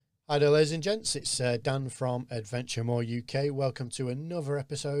Hi there, ladies and gents. It's Dan from Adventure More UK. Welcome to another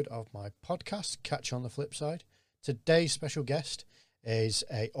episode of my podcast, Catch on the Flip Side. Today's special guest is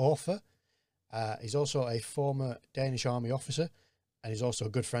an author. He's also a former Danish army officer, and he's also a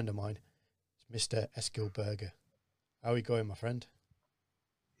good friend of mine. It's Mr. ESKIL BERGER. How are you going, my friend?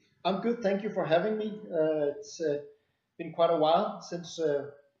 I'm good. Thank you for having me. It's been quite a while since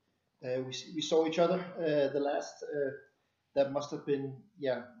we saw each other. The last that must have been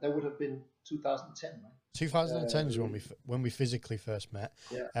that would have been 2010, right? 2010 is Really? when we physically first met.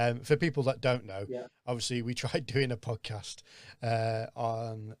 Yeah, For people that don't know, yeah, obviously we tried doing a podcast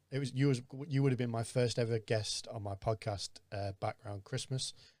on. It was you would have been my first ever guest on my podcast back around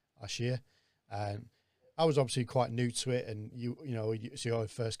Christmas last year, and I was obviously quite new to it, and it's your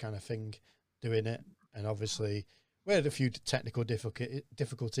first kind of thing doing it, and obviously we had a few technical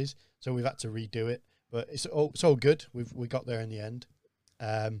difficulties, so we've had to redo it, but it's all good. We got there in the end.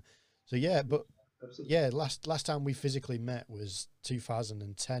 Um, so yeah, but absolutely. yeah, last time we physically met was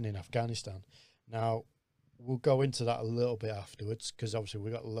 2010 in Afghanistan. Now we'll go into that a little bit afterwards because obviously we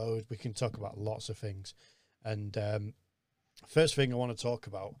got loads. We can talk about lots of things, and first thing I want to talk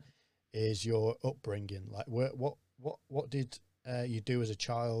about is your upbringing. Like, what did you do as a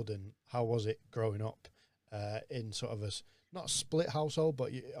child, and how was it growing up in sort of not a split household,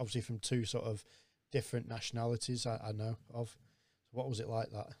 but obviously from two sort of different nationalities I know of. What was it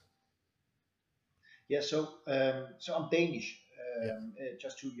like that? Yeah. So I'm Danish. Yeah.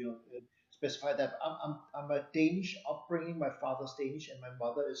 Just to specify that I'm a Danish upbringing. My father's Danish, and my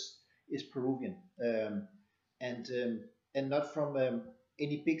mother is Peruvian. And and not from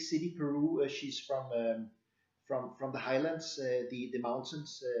any big city, Peru. She's from the highlands, the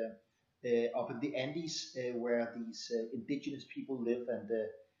mountains up in the Andes, where these indigenous people live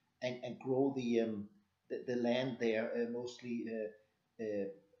and grow the land there, mostly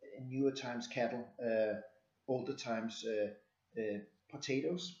in newer times cattle, older times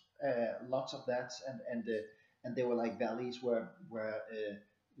potatoes, lots of that, and there were like valleys where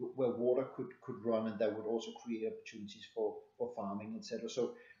water could run, and that would also create opportunities for farming, etc.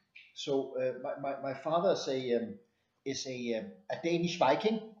 So my father is a Danish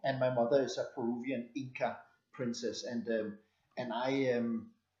Viking, and my mother is a Peruvian Inca princess, and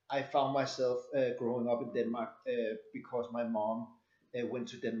I found myself growing up in Denmark because my mom went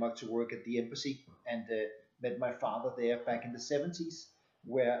to Denmark to work at the embassy and met my father there back in the 70s,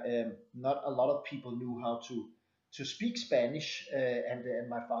 where not a lot of people knew how to speak Spanish, and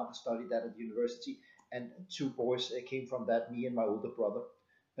my father studied that at university, and two boys came from that, me and my older brother.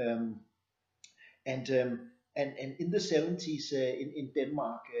 Um, and in the 70s in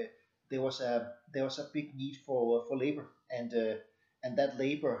Denmark, there was a big need for labor, and that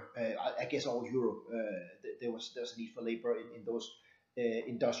labor, I guess all Europe, there's a need for labor in those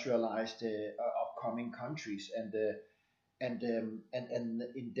industrialized upcoming countries, and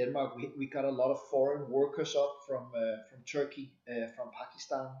in Denmark we got a lot of foreign workers up from Turkey, from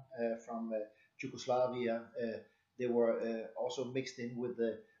Pakistan, from Yugoslavia. They were also mixed in with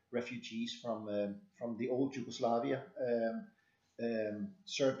the refugees from the old Yugoslavia,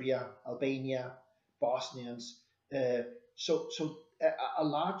 Serbia, Albania, Bosnians. So a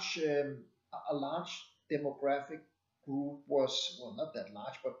large a large demographic group was, well, not that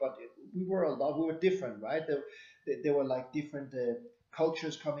large, but we were a lot. We were different, right? There were like different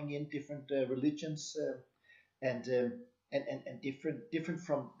cultures coming in, different religions, and and different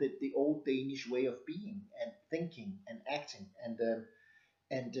from the old Danish way of being and thinking and acting, and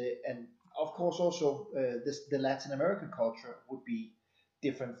of course also the Latin American culture would be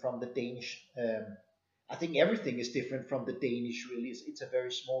different from the Danish. I think everything is different from the Danish. Really, it's a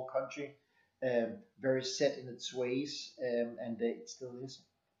very small country, very set in its ways, and it still is,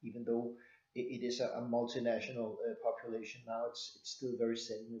 even though it is a multinational population now. It's still very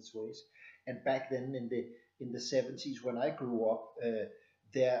set in its ways. And back then in the 70s when I grew up,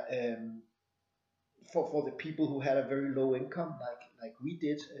 there for the people who had a very low income, like we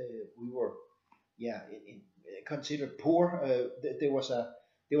did, we were, considered poor. There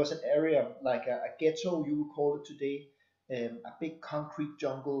was an area like a ghetto, you would call it today, a big concrete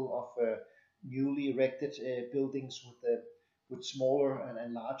jungle of newly erected buildings with smaller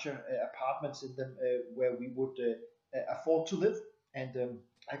and larger apartments in them, where we would afford to live. And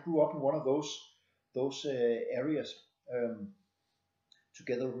I grew up in one of those areas,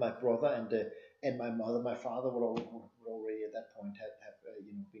 together with my brother and my mother. My father would already at that point have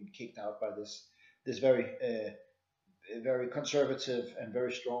been kicked out by this very conservative and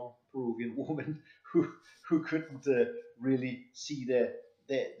very strong Peruvian woman who couldn't really see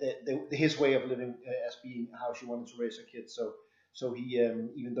his way of living as being how she wanted to raise her kids. So he,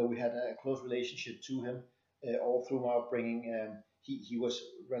 even though we had a close relationship to him all through my upbringing, he was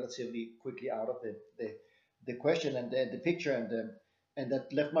relatively quickly out of the question and the picture, and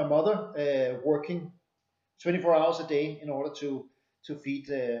that left my mother working 24 hours a day in order to feed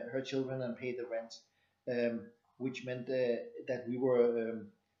her children and pay the rent, which meant that we were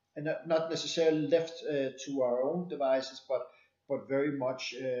not necessarily left to our own devices, but very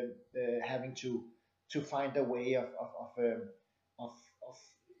much having to find a way of, of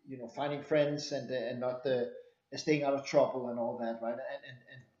finding friends and not staying out of trouble and all that, right?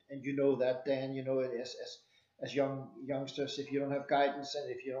 And you know that, Dan, as youngsters, if you don't have guidance and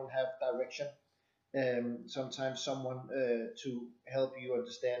if you don't have direction, sometimes someone to help you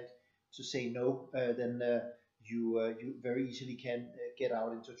understand to say no, then you very easily can get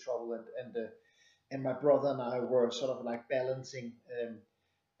out into trouble. And my brother and I were sort of like balancing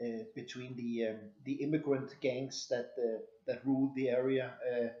between the immigrant gangs that ruled the area.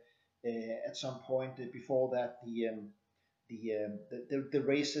 At some point before that, the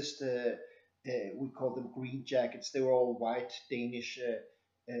racist, we call them green jackets. They were all white Danish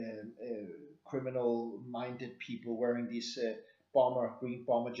criminal-minded people wearing these green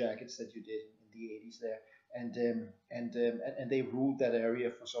bomber jackets that you did in the 80s there, and they ruled that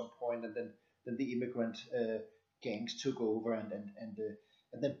area for some point, and then the immigrant gangs took over, and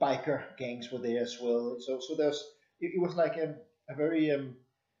then biker gangs were there as well. So it was like a very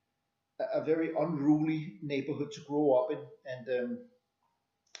unruly neighborhood to grow up in,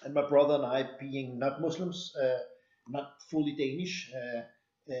 and my brother and I, being not Muslims, not fully Danish,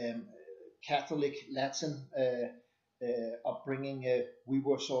 Catholic, Latin upbringing, we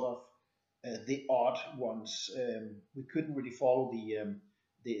were sort of the odd ones. We couldn't really follow the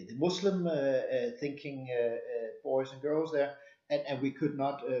Muslim thinking boys and girls there, and we could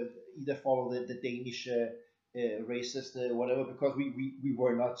not either follow the Danish racist whatever, because we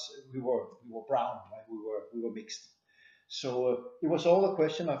were not, we were brown, right? We were mixed. So it was all a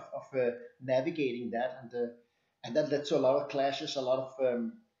question of navigating that, and that led to a lot of clashes, a lot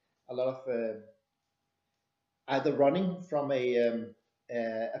of either running from a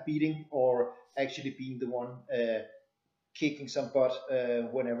beating or actually being the one kicking some butt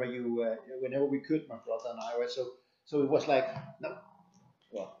whenever we could, my brother and I. Right? So it was like, no,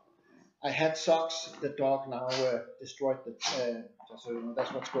 well, I had Socks, the dog now destroyed the. Just so you know,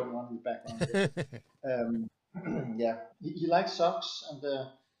 that's what's going on in the background here. Yeah, he likes Socks,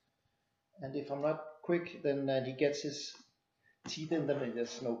 and if I'm not quick, then he gets his teeth in them, and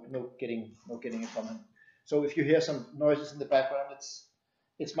there's no getting it from him. So if you hear some noises in the background,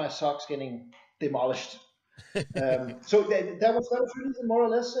 it's my socks getting demolished. So that was really more or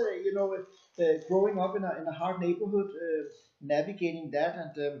less, growing up in a hard neighborhood, navigating that,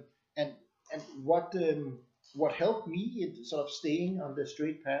 and what helped me in sort of staying on the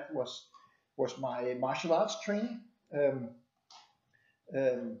straight path was my martial arts training. Um,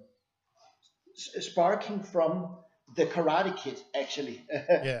 um, Sparking from the Karate Kid, actually.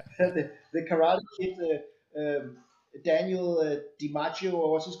 Yeah. The Karate Kid, Daniel DiMaggio,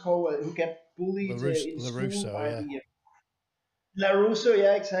 or what's his called, who get bullied in school LaRusso, by yeah. the LaRusso,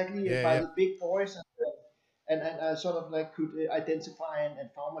 yeah, exactly, Yeah, by yeah. the big boys, and I sort of like could identify and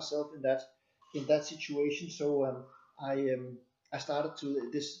found myself in that situation. So I started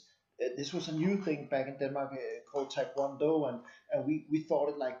to this was a new thing back in Denmark called Taekwondo, and we thought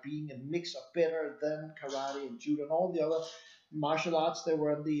it like being a mix of better than karate and judo and all the other martial arts. They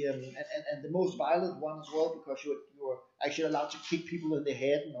were the and the most violent one as well, because you were actually allowed to kick people in the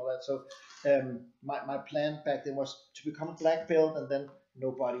head and all that. So my plan back then was to become a black belt, and then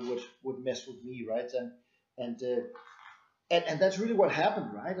nobody would mess with me, right? And and that's really what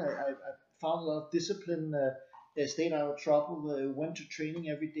happened, right? I found a lot of discipline, stayed out of trouble, went to training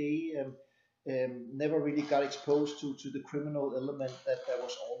every day, never really got exposed to the criminal element that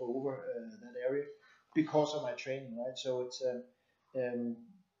was all over that area because of my training, right? So it's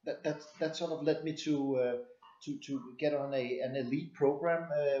that sort of led me to get on an elite program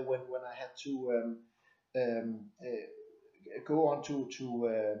when I had to go on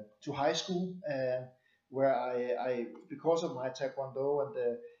to high school, where I because of my taekwondo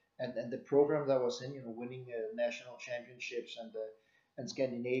and the program that I was in, winning national championships and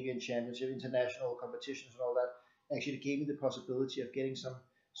Scandinavian championship, international competitions and all that, actually gave me the possibility of getting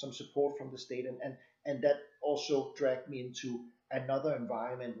some support from the state, and that also dragged me into another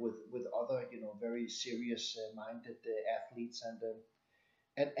environment with other very serious minded athletes,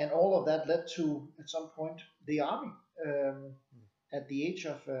 and all of that led to at some point the army, at the age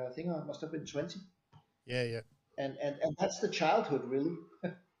of I think I must have been 20, Yeah, yeah. and that's the childhood really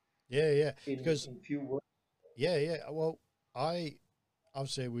Yeah, yeah. in Because few words. yeah, yeah. Well, I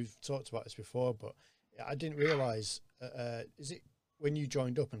obviously we've talked about this before, but I didn't realize. Is it when you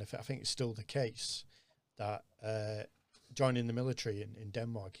joined up, and I think it's still the case that joining the military in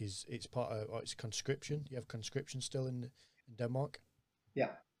Denmark it's part of it's conscription. You have conscription still in Denmark.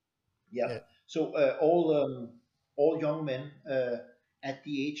 Yeah, yeah. Yeah. So all young men at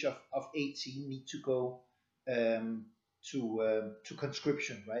the age of 18 need to go um, to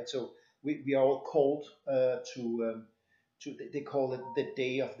conscription, right? So we are all called to they call it the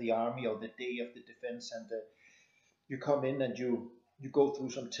day of the army or the day of the defense, and you come in and you go through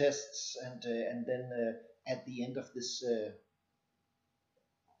some tests, and then at the end of this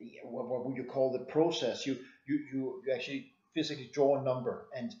what would you call the process? You actually physically draw a number,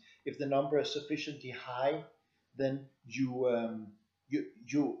 and if the number is sufficiently high, then you're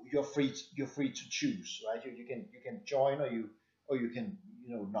free to choose, right? You can join, or you can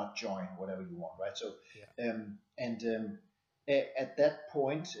not join, whatever you want, right? So Yeah. and at that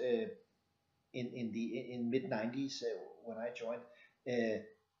point in mid 90s when I joined.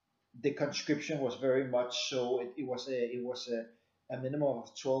 The conscription was very much so. It was a minimum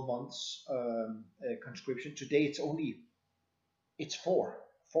of 12 months conscription. Today it's 4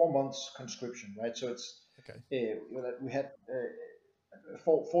 months conscription, right? So it's Okay. we had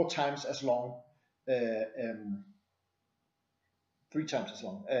four times as long, uh, um, 3 times as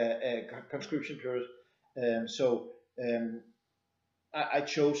long conscription period. So I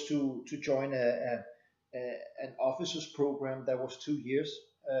chose to join an officers program that was 2 years,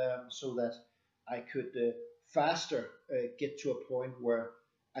 so that I could faster get to a point where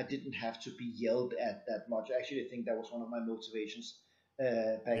I didn't have to be yelled at that much. Actually, I think that was one of my motivations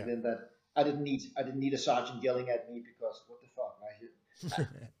back Yeah. then. That I didn't need a sergeant yelling at me, because what the fuck, right?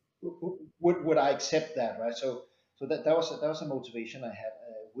 Would I accept that, right? So that was a motivation I had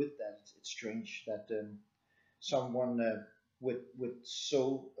with that. It's strange that someone with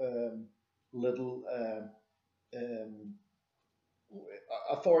so little um,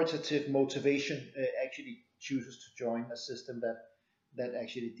 authoritative motivation actually chooses to join a system that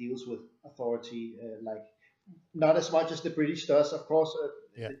actually deals with authority, like not as much as the British does, of course.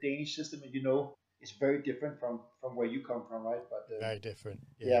 Yeah. The Danish system, is very different from where you come from, right? But Very different.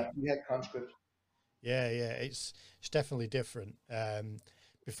 Yeah. yeah, we had conscript. Yeah, yeah, it's definitely different.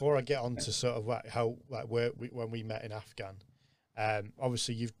 Before I get on to sort of like how like when we met in Afghan,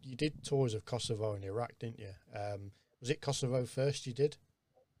 obviously you did tours of Kosovo and Iraq, didn't you? Was it Kosovo first you did?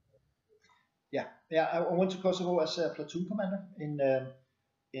 Yeah, yeah. I went to Kosovo as a platoon commander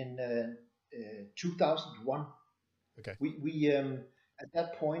in 2001. Okay. We At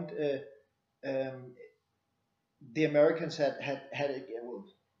that point, the Americans had well,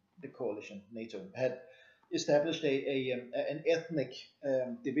 the coalition NATO had established an ethnic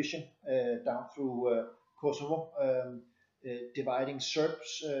division down through Kosovo, dividing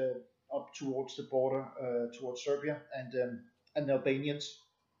Serbs up towards the border towards Serbia, and Albanians,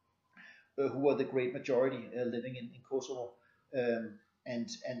 who were the great majority living in Kosovo,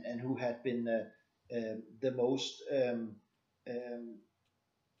 and who had been the most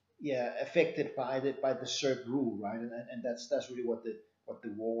yeah, affected by the Serb rule, right? And that's really what the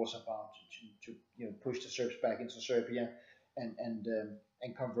war was about, to push the Serbs back into Serbia, and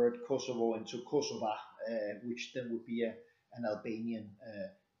convert Kosovo into Kosova, which then would be an Albanian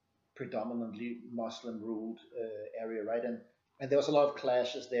predominantly Muslim ruled area, right? And there was a lot of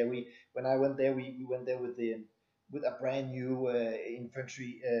clashes there. When I went there, we went there with a brand new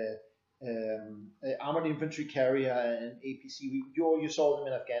infantry armored infantry carrier and APC. You saw them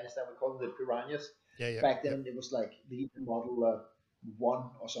in Afghanistan. We called them the Piranhas. Yeah, yeah, Back yep, then, it was like the model one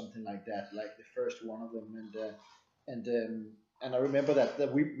or something like that, like the first one of them. And I remember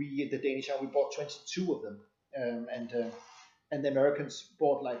that we the Danish army, we bought 22 of them, and the Americans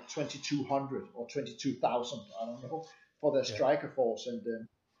bought like 2,200 or 22,000, I don't know, for their yeah, striker force,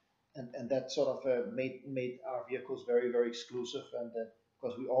 and that sort of made our vehicles very very exclusive, and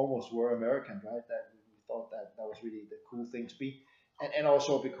because we almost were American, right? That we thought that was really the cool thing to be, and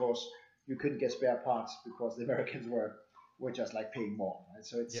also because you couldn't get spare parts because the Americans were just like paying more, right?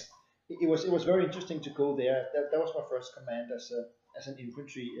 So yeah, it was very interesting to go there. That was my first command as an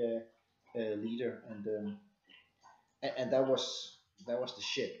infantry leader, and that was the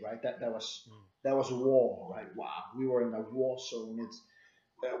shit, right? mm, That was war, right? Wow, we were in a war zone.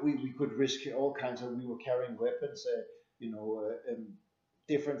 We could risk all kinds of. We were carrying weapons,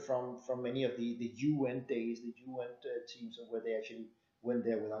 different from many of the UN days, the UN teams, where they actually went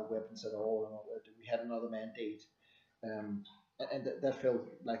there without weapons at all. We had another mandate, um, and that felt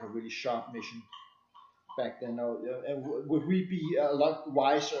like a really sharp mission back then. Now, and would we be a lot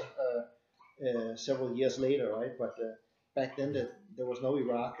wiser several years later, right? But back then Yeah, there was no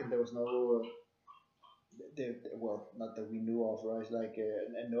Iraq and there was no well, not that we knew of, right? Like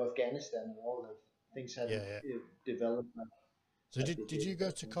and no Afghanistan and all the things hadn't yeah. developed So like they did did you at go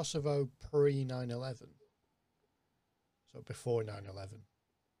that to point. Kosovo pre 9/11? So before 9/11?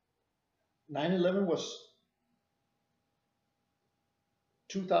 9/11 was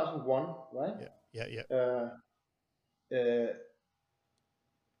 2001, right? Yeah, yeah, yeah, Uh, uh,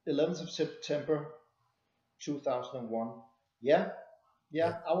 11th of September 2001. Yeah, yeah,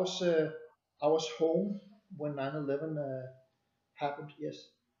 yeah. I was home when 9/11 happened. Yes.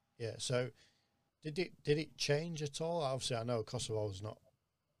 yeah. So did it change at all? Obviously, I know Kosovo was not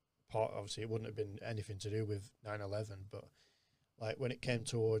part. Obviously, it wouldn't have been anything to do with 9/11, but like when it came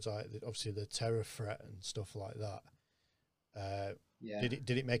towards like obviously the terror threat and stuff like that, uh, Yeah.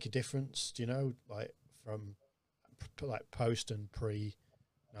 did it make a difference? Do you know, like from like post and pre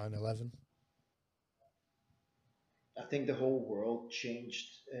 9/11? I think the whole world changed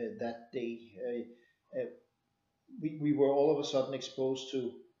that day. We were all of a sudden exposed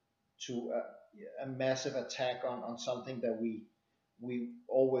to a massive attack on something that we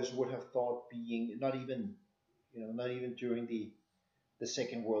always would have thought being not even not even during the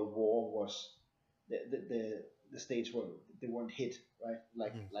Second World War was the states were they weren't hit right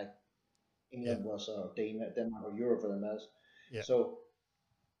Mm, like yeah, England was or Denmark or Europe for the matter. yeah, So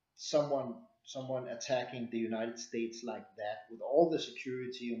someone attacking the United States like that with all the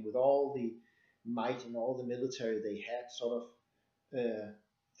security and with all the might and all the military they had sort of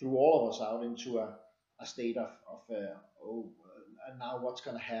threw all of us out into a state of now what's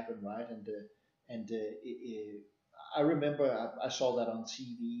going to happen, right? I remember I saw that on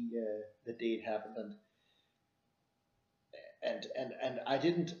TV the day it happened, and I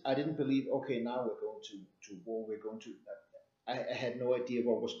didn't believe okay now we're going to war we're going to I had no idea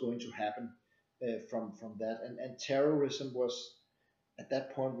what was going to happen from that and terrorism was at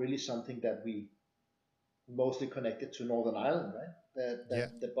that point really something that we mostly connected to Northern Ireland, right? yeah,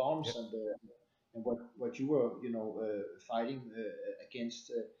 That the bombs yeah, and what you were fighting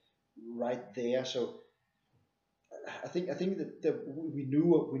against right there. So I think that we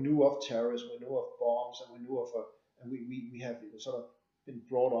knew of terrorism, we knew of bombs, and we knew of and we have sort of been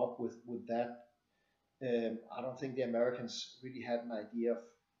brought up with that. I don't think the Americans really had an idea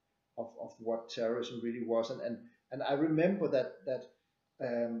of what terrorism really was, and I remember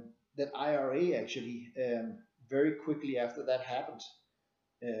um, that IRA actually very quickly after that happened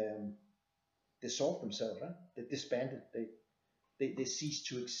um, dissolved themselves, right? They disbanded. They ceased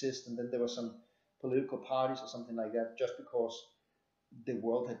to exist, and then there were some political parties or something like that. Just because the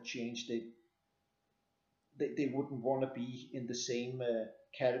world had changed, they wouldn't want to be in the same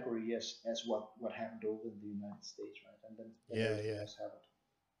category as what happened over in the United States, right? And then yeah, everything yeah, else happened.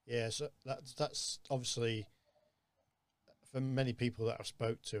 yeah. So that's obviously for many people that I've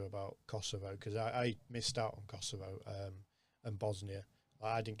spoke to about Kosovo, because I missed out on Kosovo and Bosnia.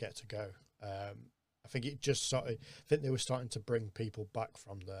 Like, I didn't get to go. I think it just started. I think they were starting to bring people back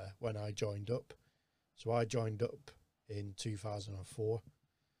from there when I joined up. So I joined up in 2004,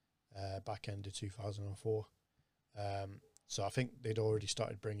 back end of 2004. So I think they'd already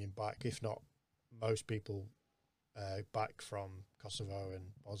started bringing back, if not most people, back from Kosovo and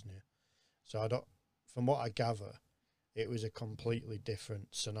Bosnia. So I don't, from what I gather, it was a completely different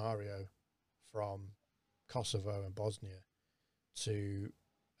scenario from Kosovo and Bosnia to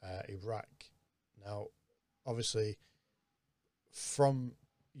Iraq. Now, obviously, from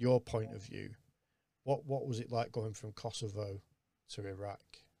your point of view, what was it like going from Kosovo to Iraq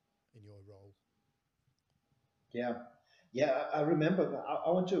in your role? Yeah, yeah. I remember I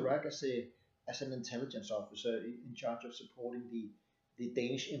went to Iraq as an intelligence officer in charge of supporting the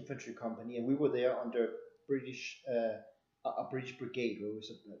Danish infantry company, and we were there under British a British brigade. It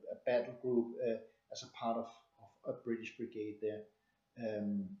was a battle group as a part of a British brigade there.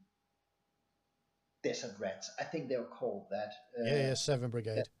 Desert Rats, I think they were called that. Yeah, yeah, Seven That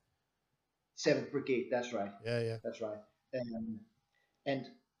Brigade. Seventh Brigade. That's right. Yeah, yeah, That's right. Um, and,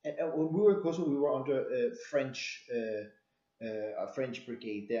 and when we were in Kosovo, we were under a French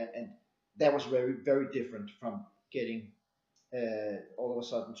brigade there, and that was very very different from getting all of a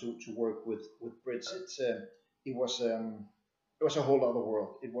sudden to work with Brits. It was a whole other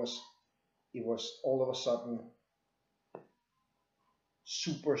world. It was all of a sudden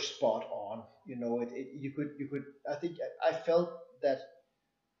super spot on. You could I think I felt that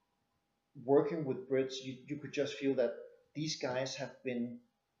working with Brits, you could just feel that these guys have been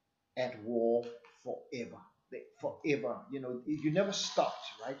at war forever. Forever. You never stopped,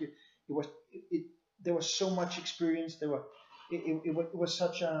 right? It was it. There was so much experience. There were. It was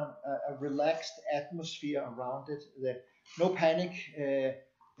such a relaxed atmosphere around it. no panic.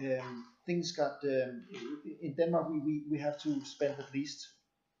 Things got in Denmark. We have to spend at least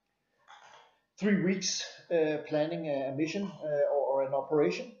 3 weeks planning a mission or an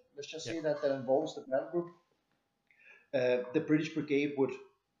operation. Let's just Yeah. say that involves the battle group. The British Brigade would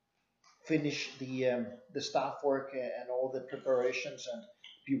finish the staff work and all the preparations and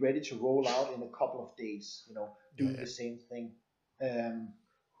be ready to roll out in a couple of days. You know, Yeah. doing Yeah. the same thing. Um,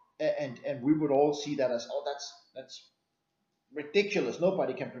 and we would all see that as, oh, that's ridiculous.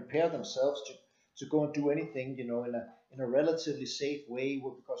 Nobody can prepare themselves to go and do anything, you know, in a relatively safe way,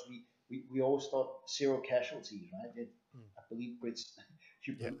 because we always thought zero casualties, right? Mm. I believe Brits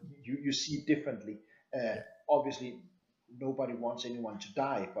you, Yeah. you see it differently. Yeah. Obviously, nobody wants anyone to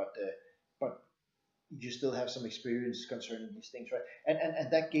die, but you still have some experience concerning these things, right? And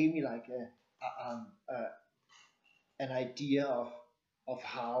that gave me like an idea of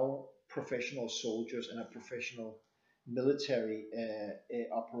how professional soldiers and a professional military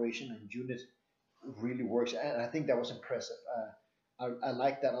operation and unit really works, and I think that was impressive. I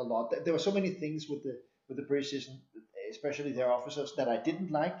like that a lot. There were so many things with the British system, especially their officers, that I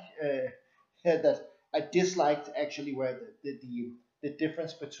didn't like. That I disliked actually, where the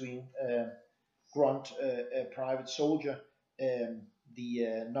difference between grunt private soldier,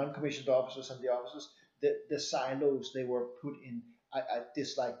 the non-commissioned officers and the officers, the silos they were put in. I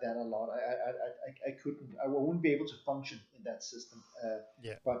dislike that a lot. I couldn't, I wouldn't be able to function in that system.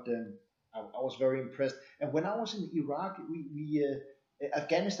 Yeah. But I was very impressed. And when I was in Iraq, we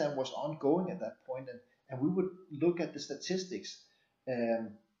Afghanistan was ongoing at that point, and we would look at the statistics.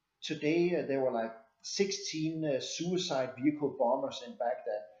 Um, Today there were like 16 suicide vehicle bombers in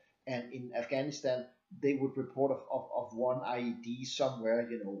Baghdad, and in Afghanistan they would report of one IED somewhere,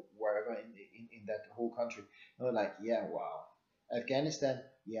 you know, wherever in that whole country. And we're like, yeah, wow, Afghanistan,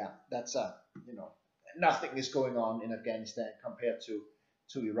 yeah, that's a, you know, nothing is going on in Afghanistan compared to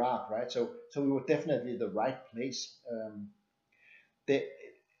Iraq, right? So we were definitely the right place. The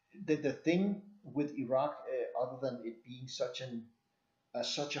the thing with Iraq, other than it being such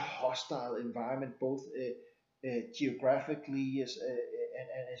a hostile environment, both geographically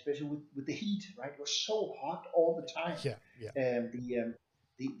and especially with the heat, right? It was so hot all the time. Yeah. Yeah.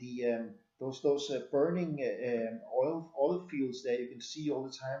 The those burning oil fields there you can see all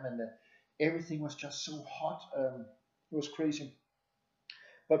the time, and everything was just so hot. It was crazy,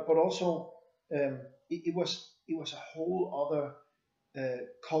 but also um, it was a whole other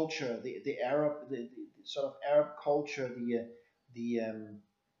culture, the Arab, the sort of Arab culture, the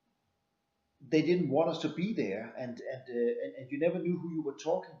they didn't want us to be there, and you never knew who you were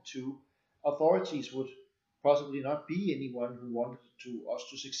talking to. Authorities would possibly not be anyone who wanted us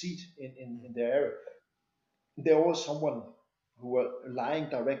to succeed Mm. in their area. There was someone who were lying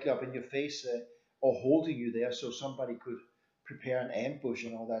directly up in your face, or holding you there so somebody could prepare an ambush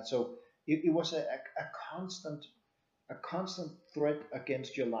and all that. So it was a constant a constant threat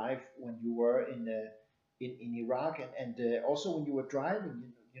against your life when you were in Iraq, and also when you were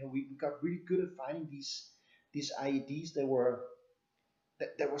driving. You know, we got really good at finding these IEDs that were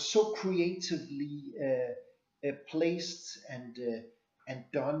so creatively placed and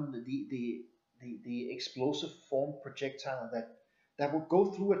done, the explosive form projectile that would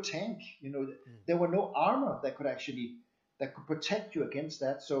go through a tank. You know, Mm. there were no armor that could protect you against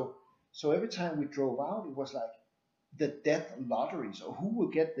that. So every time we drove out, it was like the death lottery. So who will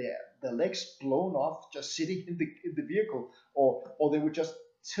get their legs blown off just sitting in the vehicle, or they would just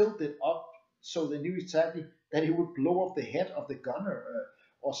tilt it up so they knew exactly that it would blow off the head of the gunner,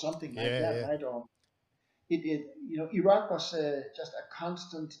 or something like Yeah. that, Yeah. right? Or you know, Iraq was just a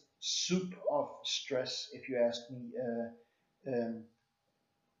constant soup of stress, if you ask me.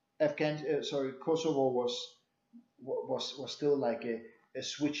 Kosovo was still like a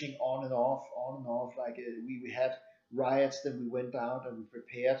switching on and off. Like we had riots, then we went out and we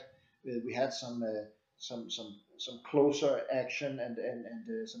prepared. We had some closer action and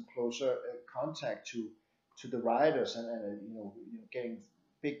some closer contact to the rioters, and getting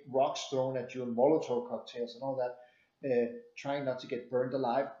big rocks thrown at you and Molotov cocktails and all that. Trying not to get burned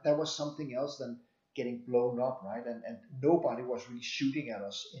alive. That was something else than getting blown up, right? And nobody was really shooting at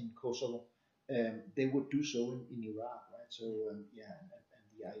us in Kosovo. They would do so in Iraq, right? So Mm. yeah, and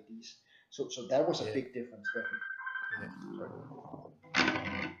the IDs. So that was a Yeah. big difference, Yeah. definitely.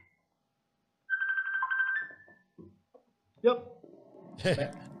 Yep.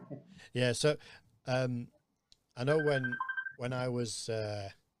 Yeah. So, um, I know when I was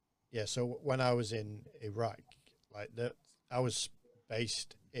yeah. So when I was in Iraq, like I was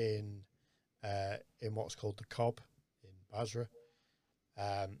based in what's called the Cobb in Basra.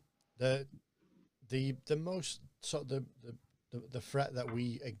 Um, the most sort of the threat that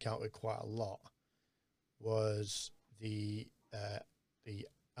we encountered quite a lot was the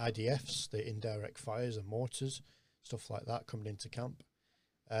IDFs, the indirect fires and mortars, stuff like that coming into camp.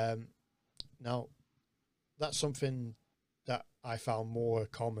 Now, that's something that I found more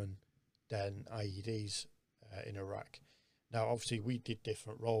common than IEDs in Iraq. Now, obviously, we did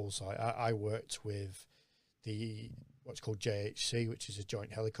different roles. I worked with what's called JHC, which is a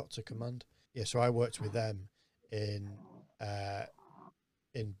Joint Helicopter Command. Yeah, so I worked with them in uh,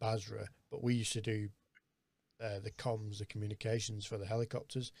 in Basra, but we used to do the comms, the communications for the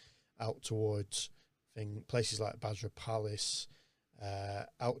helicopters out towards places like Basra Palace,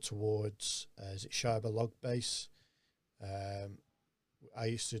 out towards is it Shaiba Log Base. I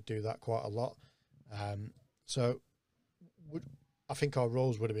used to do that quite a lot. So I think our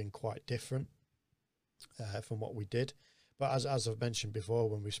roles would have been quite different from what we did. But as I've mentioned before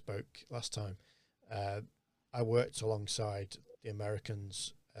when we spoke last time, I worked alongside the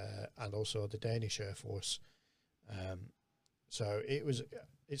Americans and also the Danish Air Force. So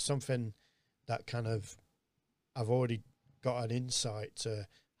it's something that kind of I've already got an insight to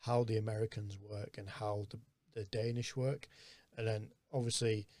how the Americans work and how the Danish work. And then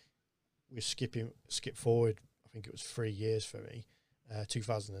obviously we skip forward, I think it was 3 years for me,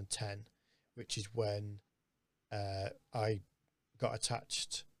 2010, which is when I got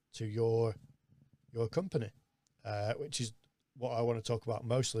attached to your company, which is what I want to talk about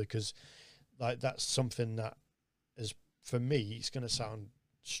mostly, because like that's something that is, for me, it's going to sound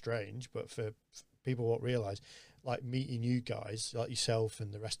strange, but for people won't realize, like meeting you guys, like yourself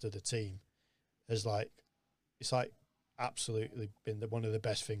and the rest of the team, is like, it's like absolutely been one of the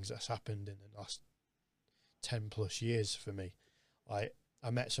best things that's happened in the last 10 plus years for me. Like I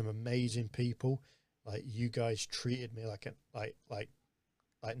met some amazing people. Like you guys treated me like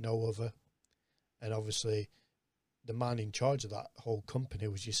no other, and obviously the man in charge of that whole company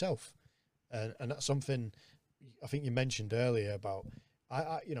was yourself, and that's something I think you mentioned earlier about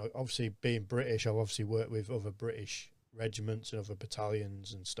you know, obviously being British, I've obviously worked with other British regiments and other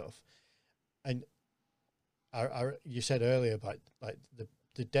battalions and stuff, and you said earlier about like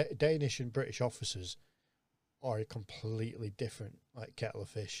the Danish and British officers are a completely different like kettle of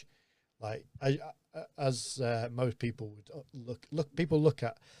fish. Like as most people would people look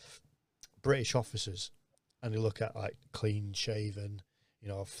at British officers and they look at like clean shaven, you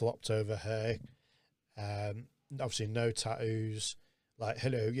know, flopped over hair, obviously no tattoos. Like,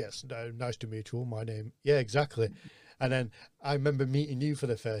 hello, yes, no, nice to meet you. My name, yeah, exactly. And then I remember meeting you for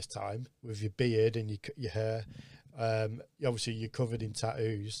the first time with your beard and your hair. Obviously, you're covered in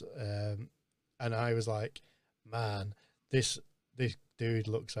tattoos, and I was like, man, this dude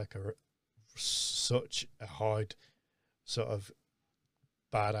looks like such a hard sort of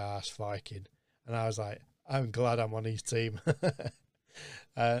badass Viking, and I was like, I'm glad I'm on his team.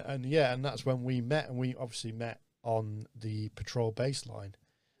 And yeah, and that's when we met, and we obviously met on the patrol baseline,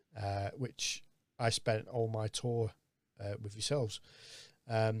 which I spent all my tour with yourselves.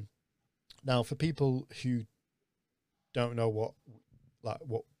 Now, for people who don't know what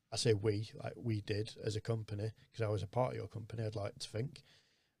I say we did as a company, because I was a part of your company, I'd like to think.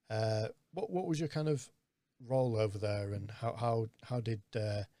 What was your kind of role over there, and how did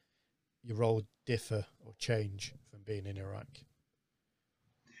your role differ or change from being in Iraq?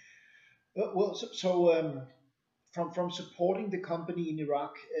 Well, from supporting the company in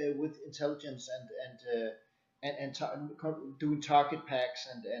Iraq with intelligence doing target packs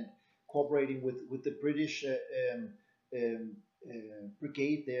and cooperating with the British um,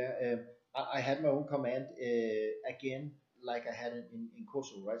 brigade there. I had my own command again, like I had in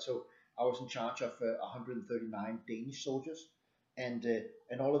Kosovo, right? So I was in charge of 139 Danish soldiers, and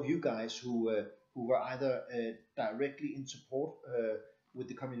all of you guys who were either directly in support with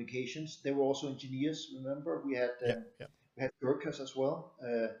the communications. They were also engineers. Remember, Yeah, yeah, we had BERGERs as well.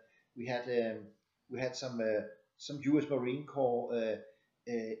 We had we had some U.S. Marine Corps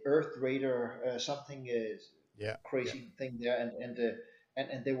Earth Radar something yeah, yeah, crazy thing there,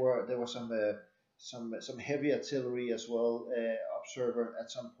 and there were some heavy artillery as well, observer at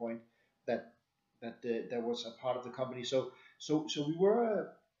some point that that was a part of the company. So we were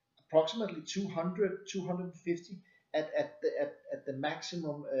approximately 200, 250 at the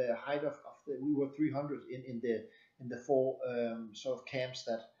maximum height of the, we were 300 in the four sort of camps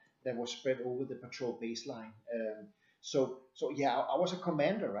that were spread over the patrol baseline. So yeah, I was a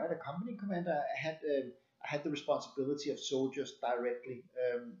commander, right? A company commander. I had the responsibility of soldiers directly.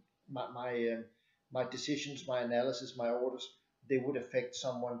 My decisions, my analysis, my orders, they would affect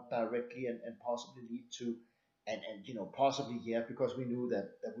someone directly and possibly lead to, and you know, possibly, yeah, because we knew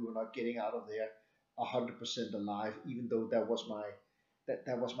that we were not getting out of there 100% alive, even though that was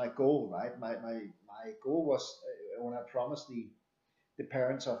my goal, right? My goal was when I promised the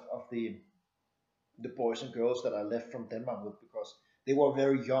parents of the boys and girls that I left from Denmark with, because they were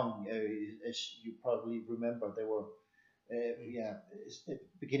very young, as you probably remember. They were yeah,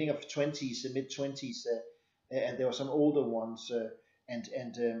 beginning of 20s, mid 20s, and there were some older ones,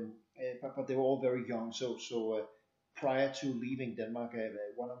 but they were all very young. So prior to leaving Denmark,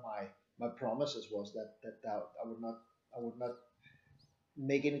 one of my promises was that I would not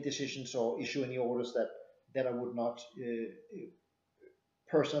make any decisions or issue any orders that I would not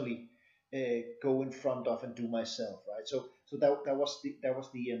personally go in front of and do myself, right? So that was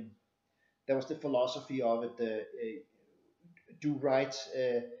the philosophy of it. Do right,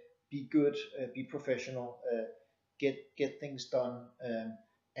 be good, be professional, get things done,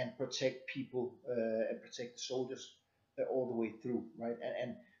 and protect people, and protect the soldiers all the way through, right?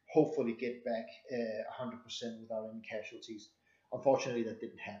 And hopefully get back 100% without any casualties. Unfortunately, that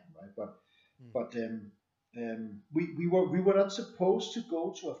didn't happen, right? But we were not supposed to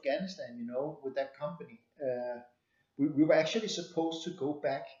go to Afghanistan, with that company. We were actually supposed to go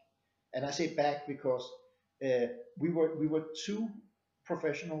back, and I say back because uh, we were two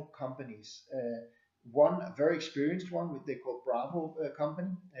professional companies. One a very experienced one, with they called Bravo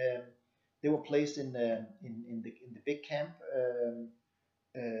company. They were placed in the big camp,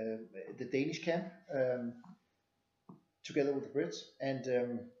 the Danish camp, together with the Brits, and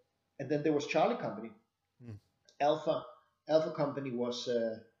then there was Charlie company. Mm. Alpha Alpha company was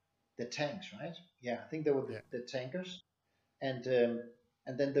the tanks, right? Yeah, I think they were Yeah. the tankers, and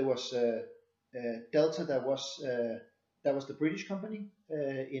then there was Delta. That was the British company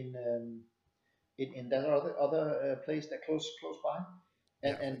in that other place that close by,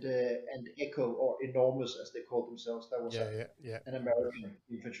 Yeah. I think. and Echo, or Enormous as they called themselves. That was Yeah. Yeah. Yeah. an American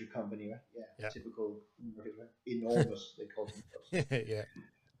infantry company, right? Yeah, Yeah. typical American, right? Enormous they called themselves. Yeah.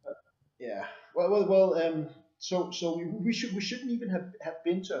 Yeah. Well. So we shouldn't even have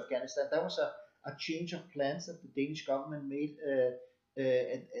been to Afghanistan. That was a change of plans that the Danish government made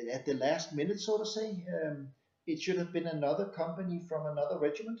at the last minute, so to say. It should have been another company from another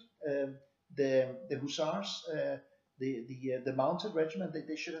regiment, the Hussars, the mounted regiment.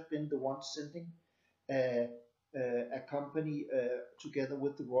 They should have been the ones sending uh, a company together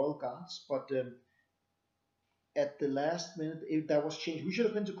with the Royal Guards, but at the last minute, that was changed. We should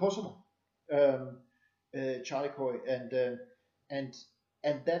have been to Kosovo, um, Charlie Coy, and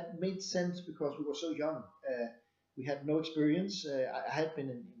and that made sense because we were so young. We had no experience. I had been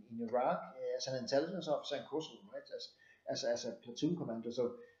in Iraq as an intelligence officer in Kosovo, right? As a platoon commander.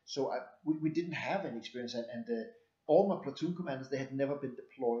 So we didn't have any experience, and all my platoon commanders, they had never been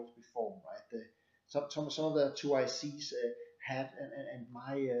deployed before, right? Some of the two ICs had, and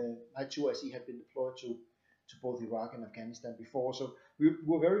my two IC had been deployed to both Iraq and Afghanistan before. So we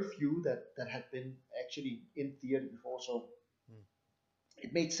were very few that had been actually in theater before. So Mm.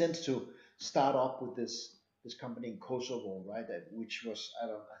 it made sense to start up with this company in Kosovo, right? Which was, I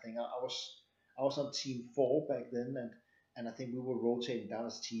think I was on team 4 back then, and I think we were rotating down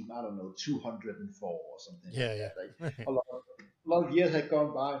as team, I don't know, 204 or something like Yeah. that. Like Yeah. a lot of years had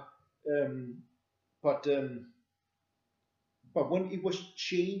gone by, um, but when it was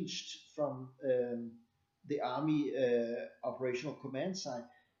changed from the Army operational command side,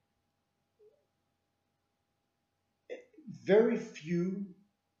 very few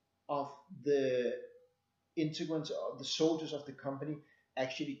of the integrants of the soldiers of the company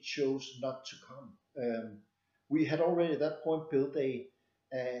actually chose not to come. We had already at that point built a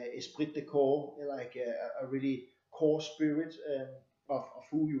esprit de corps, like a really core spirit of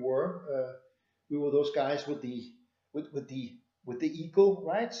who we were. We were those guys with the eagle,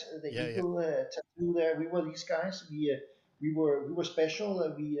 right? The Yeah. Yeah. eagle tattoo there. We were these guys. We were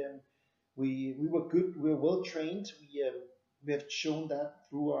special. We were good. We were well trained. We have shown that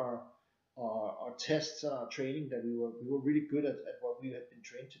through our tests and our training, that we were really good at what we had been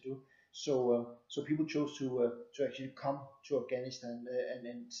trained to do. So people chose to actually come to Afghanistan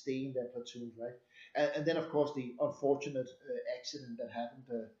and stay in their platoons, right? And then of course the unfortunate accident that happened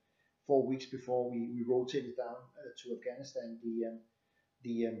 4 weeks before we rotated down to Afghanistan.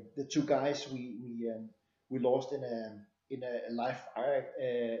 The two guys we lost in a live fire.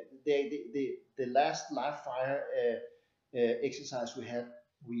 The last live fire exercise we had,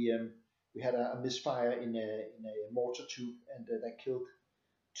 we had a misfire in a mortar tube, and that killed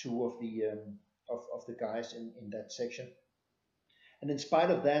two of the guys in that section. And in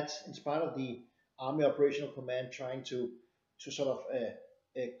spite of that, in spite of the Army Operational Command trying to sort of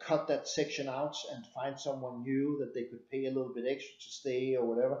cut that section out and find someone new that they could pay a little bit extra to stay or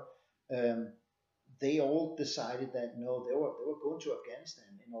whatever, um, they all decided that no, they were going to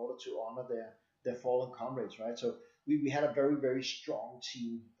Afghanistan in order to honor their fallen comrades, right? So we had a very very strong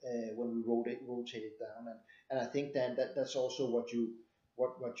team when we rotated down, and I think then that's also what you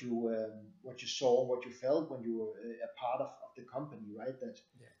saw, what you felt when you were a part of the company, right?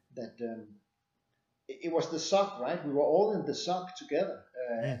 That it was the suck, right? We were all in the suck together,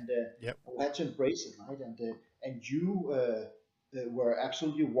 and Yep. we had to embrace it, right? And you were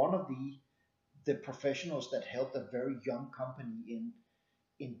absolutely one of the professionals that helped a very young company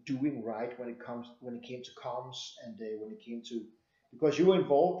in doing right when it came to comms, and when it came to, because you were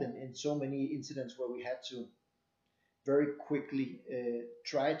involved in so many incidents where we had to very quickly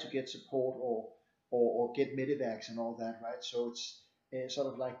try to get support or get medevacs and all that, right? So it's sort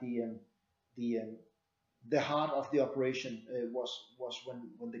of like the the heart of the operation was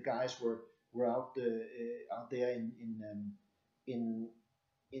when the guys were out there in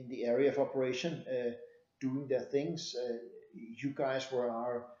in the area of operation, doing their things. You guys were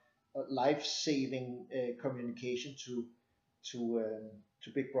our life-saving communication to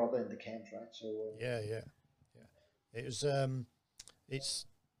Big Brother in the camps, right? So Yeah. It was it's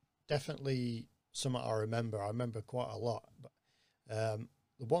definitely something I remember. I remember quite a lot. But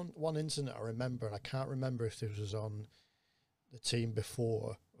the one incident I remember, and I can't remember if this was on the team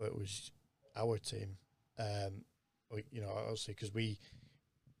before or it was our team. Obviously because we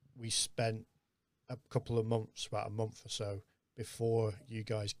spent a couple of months, about a month or so before you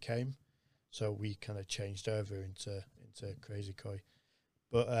guys came, so we kind of changed over into Crazy Koi.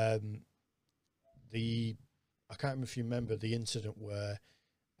 But the I can't remember if you remember the incident where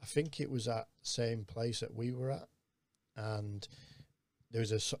I think it was at the same place that we were at, and there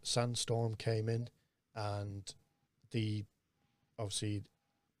was a sandstorm came in, and the obviously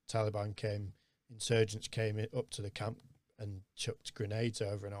Taliban came, insurgents came in, up to the camp and chucked grenades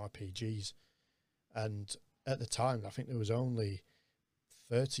over and RPGs. And at the time, I think there was only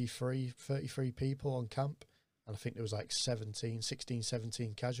 33 people on camp, and I think there was like 17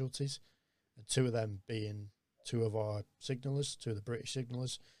 casualties, and two of them being two of our signallers, two of the British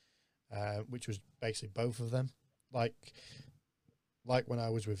signallers, which was basically both of them. Like when I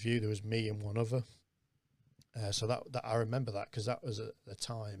was with you, there was me and one other. So that I remember that because that was at the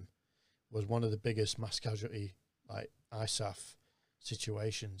time was one of the biggest mass casualty like ISAF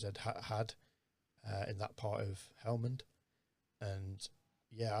situations had in that part of Helmand. And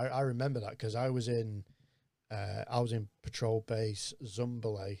yeah, I remember that because I was in patrol base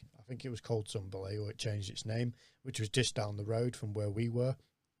Zumbale. I think it was called Zumbale, or it changed its name, which was just down the road from where we were.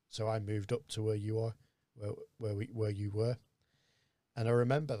 So I moved up to where you are, where you were. And I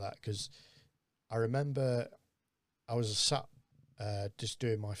remember that because I remember I was sat just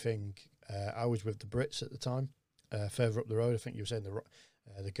doing my thing. I was with the Brits at the time, further up the road. I think you were saying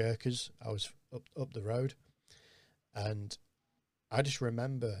the Gurkhas. I was up the road, and I just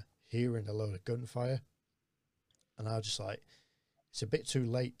remember hearing a load of gunfire, and I was just like, it's a bit too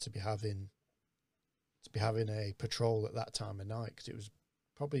late to be having a patrol at that time of night, because it was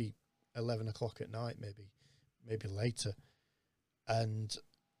probably 11 o'clock at night, maybe later. And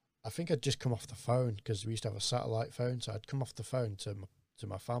I think I'd just come off the phone, because we used to have a satellite phone, so I'd come off the phone to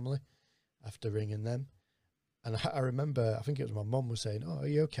my family after ringing them. And I remember, I think it was my mum was saying, "Oh, are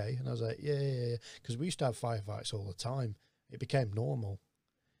you okay?" And I was like, yeah. Because we used to have firefights all the time. It became normal.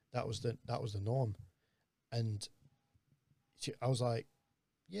 That was the norm. And I was like,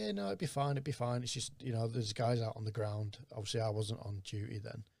 yeah, no, it'd be fine. It's just, there's guys out on the ground. Obviously, I wasn't on duty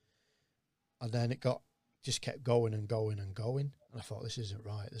then. And then it just kept going and going and going. And I thought, this isn't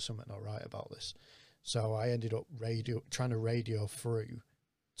right. There's something not right about this. So I ended up trying to radio through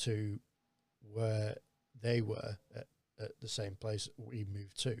to where they were at the same place we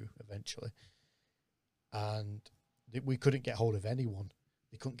moved to eventually. And we couldn't get hold of anyone.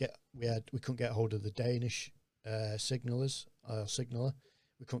 We couldn't get hold of the Danish signaller.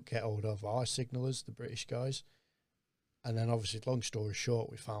 We couldn't get hold of our signallers, the British guys. And then obviously, long story short,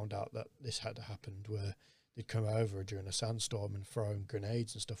 we found out that this had happened where they'd come over during a sandstorm and thrown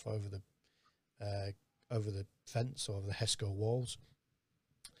grenades and stuff over the fence or over the HESCO walls.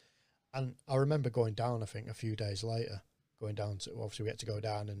 And I remember going down, I think a few days later, obviously we had to go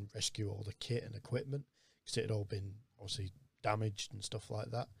down and rescue all the kit and equipment because it had all been obviously damaged and stuff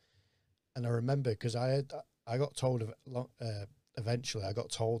like that. And I remember because I got told eventually I got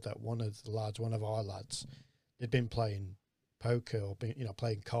told that one of our lads, they'd been playing poker or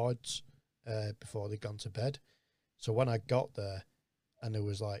playing cards before they'd gone to bed. So when I got there and there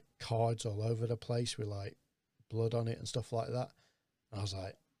was like cards all over the place with like blood on it and stuff like that, and I was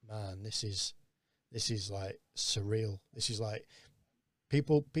like, man, this is like surreal. This is like,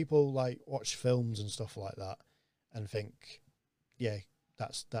 people like watch films and stuff like that and think, yeah,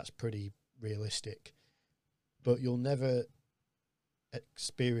 that's pretty realistic, but you'll never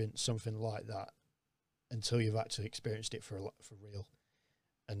experience something like that until you've actually experienced it for real.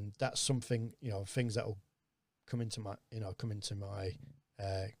 And that's something, you know, things that will come into my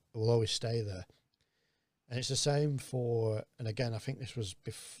will always stay there. And it's the same for, and again, I think this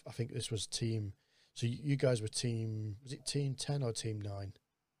was team. So you guys were team, was it team 10 or team 9?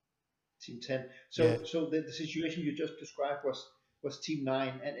 Team 10. Yeah, So the situation you just described was Team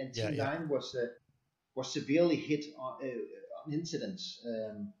 9, and yeah, Team yeah, 9 was severely hit on incidents.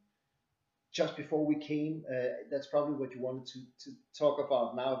 Just before we came, that's probably what you wanted to talk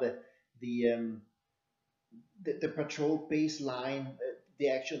about now. The um, the patrol base line, the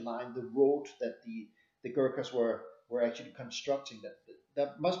actual line, the road that the Gurkhas were actually constructing.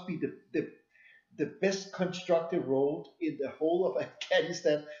 That must be the best constructed road in the whole of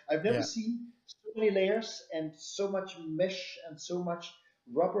Afghanistan. I've never yeah, seen so many layers and so much mesh and so much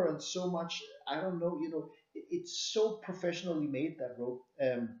rubber and so much, I don't know, it's so professionally made, that road.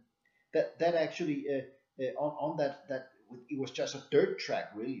 That actually on that it was just a dirt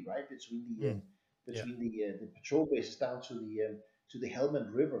track, really, right, between mm, yeah, the patrol bases down to the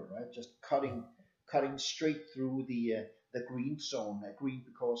Helmand River, right, just mm, cutting straight through the green zone, green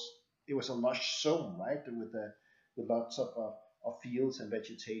because it was a lush zone, right, with lots of fields and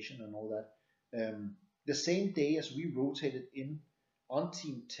vegetation and all that. The same day as we rotated in on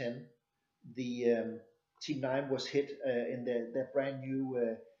Team 10, the Team 9 was hit in their brand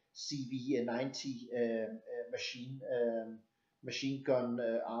new CV-90 machine gun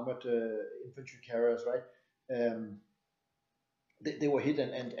armored infantry carriers, right? Um, they were hit,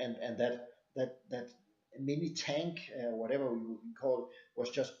 and that mini tank, whatever we would call it, was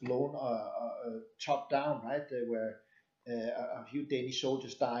just blown top down, right? There were a few Danish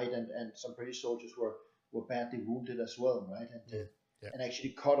soldiers died, and some British soldiers were badly wounded as well, right? mm, yeah, And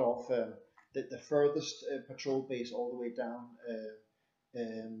actually cut off the furthest patrol base all the way down.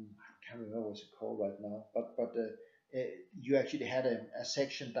 I can't remember what's it called right now, but you actually had a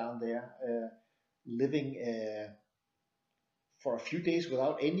section down there living for a few days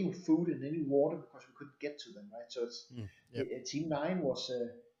without any food and any water because we couldn't get to them, right? So yeah, Team 9 was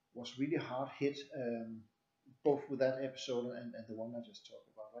really hard hit, both with that episode and the one I just talked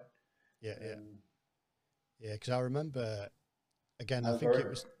about, yeah, right? yeah, yeah. Because I remember, again, I think it Alberta.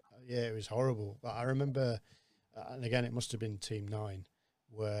 was, yeah, it was horrible. But I remember, and again, it must have been Team 9,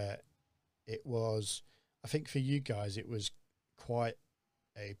 where it was, I think for you guys, it was quite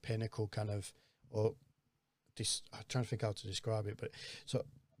a pinnacle kind of, or this, I'm trying to think how to describe it. But so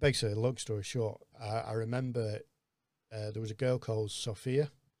basically, long story short, I remember there was a girl called Sophia.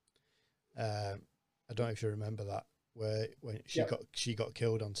 I don't know if you remember that, where when Yeah. she got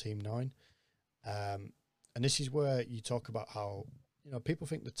killed on Team 9. Um, and this is where you talk about how, you know, people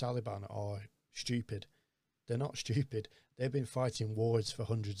think the Taliban are stupid. They're not stupid. They've been fighting wars for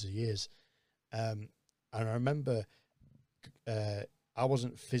hundreds of years. And I remember I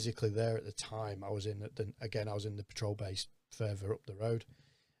wasn't physically there at the time. I was I was in the patrol base further up the road,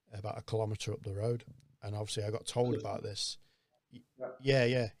 about a kilometre up the road. And obviously I got told about this.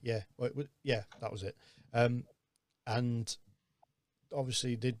 Yeah. Yeah. Well, yeah, that was it. And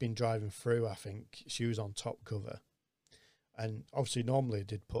obviously they'd been driving through. I think she was on top cover, and obviously normally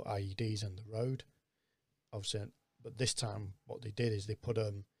they'd put IEDs on the road, obviously, but this time what they did is they put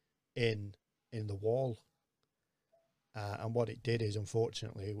them in the wall, and what it did is,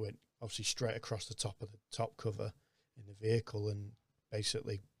 unfortunately, it went obviously straight across the top of the top cover in the vehicle and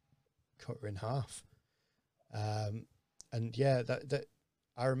basically cut her in half. And yeah, that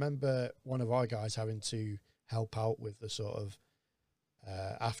I remember one of our guys having to help out with the sort of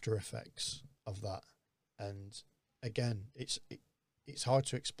after effects of that. And again, it's hard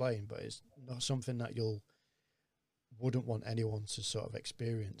to explain, but it's not something that you'll wouldn't want anyone to sort of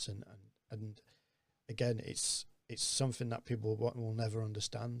experience. And again, it's something that people will never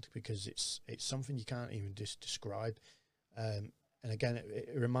understand, because it's something you can't even just describe. And again, it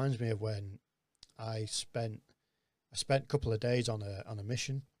reminds me of when I spent a couple of days on a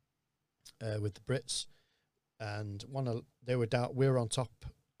mission with the Brits, and we were on top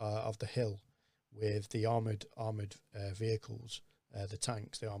of the hill with the armored vehicles,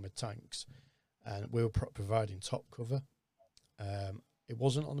 the armored tanks, and we were providing top cover. It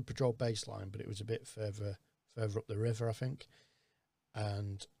wasn't on the patrol baseline, but it was a bit further up the river, I think.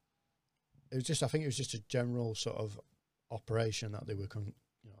 And I think it was just a general sort of operation that they were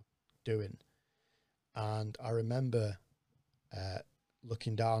doing. And I remember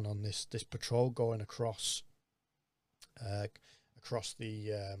looking down on this patrol going across across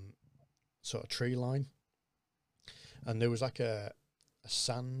the sort of tree line, and there was like a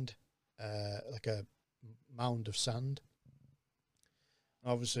sand, like a mound of sand.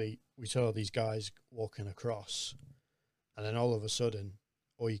 Obviously, we saw these guys walking across, and then all of a sudden,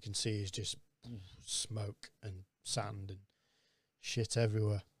 all you can see is just smoke and sand and shit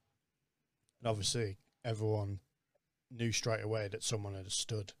everywhere. And obviously, everyone knew straight away that someone had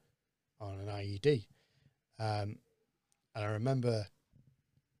stood on an IED. And I remember,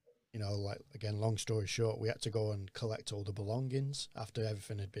 you know, like, again, long story short, we had to go and collect all the belongings after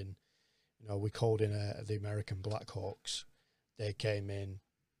everything had been, you know, we called in the American Black Hawks. They came in,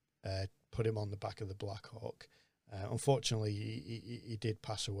 put him on the back of the Black Hawk. Unfortunately, he did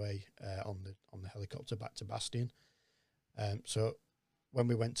pass away on the helicopter back to Bastion. So when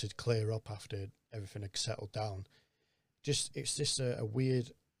we went to clear up after everything had settled down, it's just a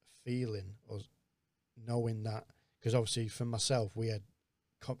weird feeling of knowing that, because obviously for myself, we had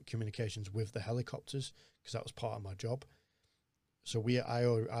communications with the helicopters because that was part of my job. So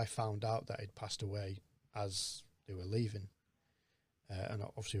I found out that he'd passed away as they were leaving, and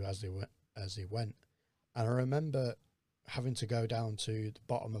obviously as they went. And I remember having to go down to the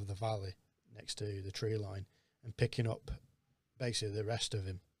bottom of the valley next to the tree line and picking up basically the rest of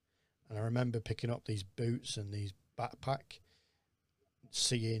him. And I remember picking up these boots and these backpack,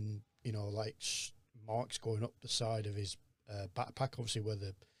 seeing, you know, like marks going up the side of his backpack, obviously where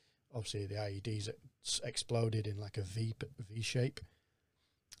the IEDs exploded in like a V shape.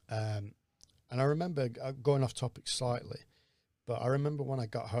 And I remember going off topic slightly, but I remember when I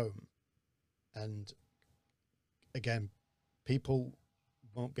got home, and again, people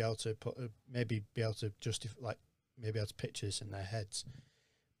won't be able to maybe be able to justify, like, maybe able to picture this in their heads.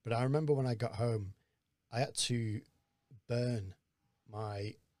 But I remember when I got home, I had to burn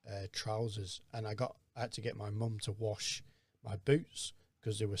my trousers, and I had to get my mum to wash my boots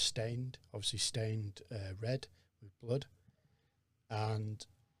because they were stained, obviously stained red with blood. And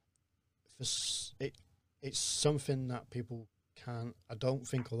it's something that people I don't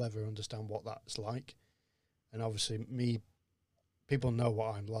think will ever understand what that's like. And obviously people know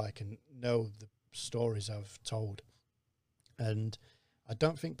what I'm like and know the stories I've told. And I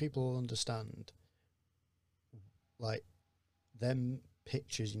don't think people will understand, like, them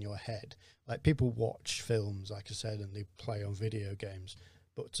pictures in your head. Like, people watch films, like I said, and they play on video games,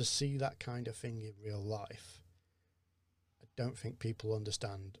 but to see that kind of thing in real life, I don't think people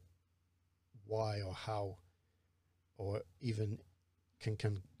understand why or how, or even can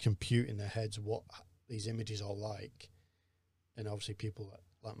compute in their heads what these images are like. And obviously people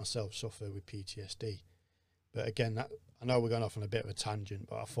like myself suffer with PTSD. But again, that, I know we're going off on a bit of a tangent,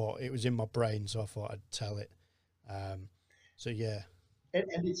 but I thought it was in my brain, so I thought I'd tell it. So yeah.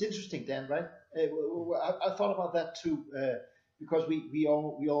 And it's interesting, Dan, right? I thought about that too, because we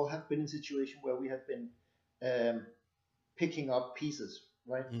all have been in a situation where we have been picking up pieces,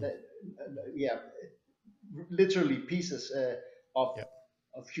 right? Yeah, literally pieces of Yep.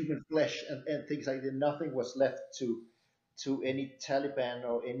 of human flesh and things like that. Nothing was left to any Taliban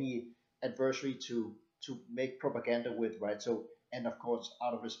or any adversary to make propaganda with, right? So, and of course,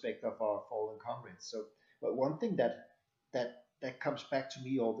 out of respect of our fallen comrades. So, but one thing that comes back to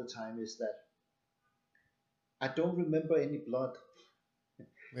me all the time is that I don't remember any blood.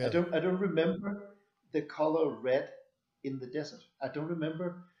 Really? I don't remember the color red in the desert. I don't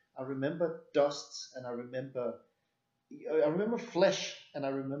remember. I remember dusts, and I remember flesh, and I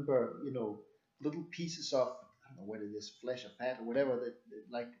remember, you know, little pieces of, I don't know what it is, flesh or fat or whatever,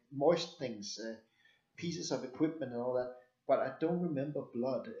 like moist things, pieces of equipment and all that. But I don't remember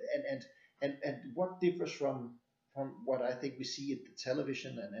blood. And what differs from what I think we see at the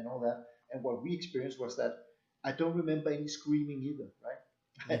television and all that, and what we experienced was that I don't remember any screaming either, right?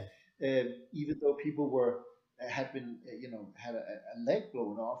 Even though people had been, you know, had a leg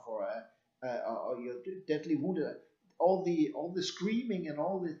blown off or or you're deadly wounded, all the screaming and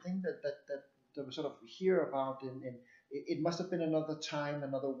all the thing that we sort of hear about, and it must have been another time,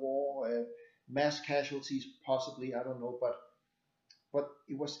 another war, mass casualties possibly, I don't know, but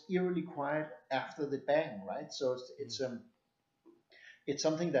it was eerily quiet after the bang, right? So it's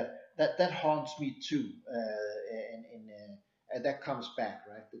something that haunts me too, and that comes back,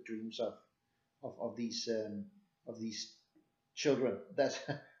 right? The dreams of these children, that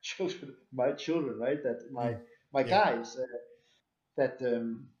children, my children, right? That my Yeah. guys, that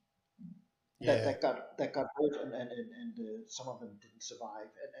Yeah. that got hurt, and some of them didn't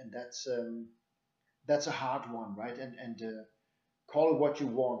survive, and that's a hard one, right? And call it what you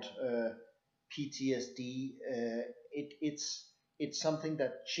want, PTSD. It's something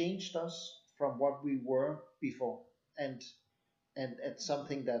that changed us from what we were before, and and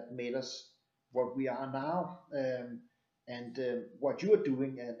something that made us what we are now. And what you are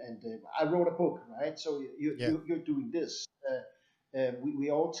doing, and I wrote a book, right? So Yeah. you're doing this. We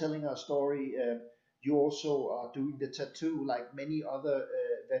all telling our story. You also are doing the tattoo, like many other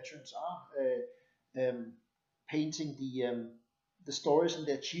veterans are, painting the stories and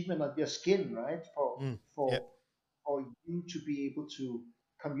the achievement on your skin, right? Yeah. For you to be able to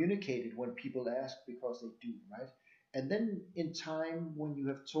communicate it when people ask, because they do, right? And then in time, when you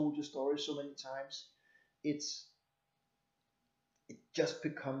have told your story so many times, it's it just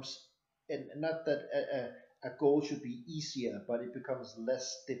becomes, and not that a goal should be easier, but it becomes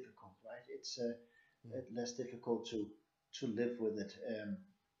less difficult, right? It's Mm. less difficult to live with it,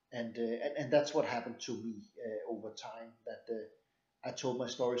 and that's what happened to me over time. That I told my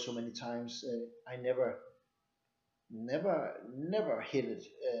story so many times, I never hit it.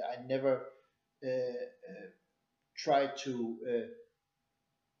 I never tried to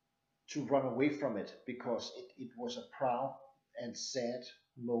run away from it, because it was a proud and sad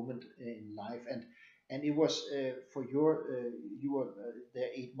moment in life. And it was for you were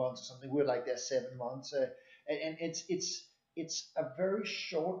there 8 months or something. We were like there 7 months, and it's a very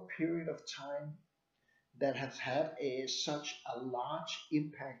short period of time that has had such a large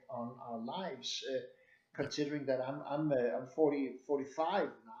impact on our lives. Yep. Considering that I'm 45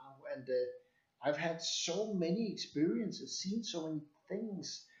 now, and I've had so many experiences, seen so many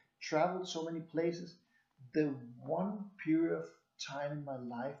things, traveled so many places. The one period of time in my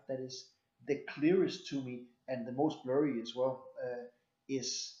life that is the clearest to me, and the most blurry as well,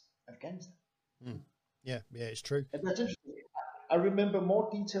 is Afghanistan. Mm. Yeah. Yeah. It's true. And that's interesting. I remember more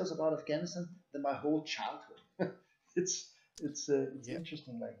details about Afghanistan than my whole childhood. It's Yeah.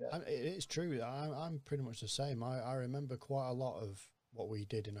 interesting like that. It is true. I'm pretty much the same. I remember quite a lot of what we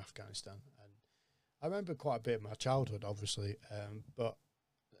did in Afghanistan, and I remember quite a bit of my childhood, obviously. But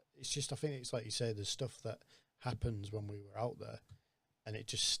it's just, I think it's like you say, there's stuff that happens when we were out there, and it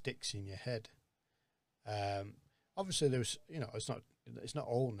just sticks in your head. Um, Obviously, there's, it's not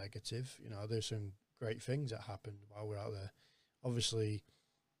all negative. There's some great things that happened while we're out there. Obviously,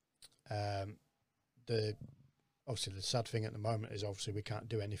 um, the obviously the sad thing at the moment is obviously we can't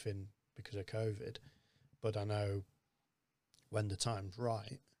do anything because of COVID. But I know when the time's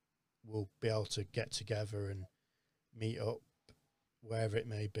right, we'll be able to get together and meet up wherever it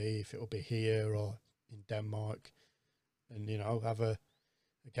may be, if it'll be here or in Denmark, and have a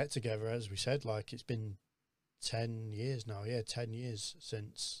get together. As we said, like, it's been 10 years now. Yeah, 10 years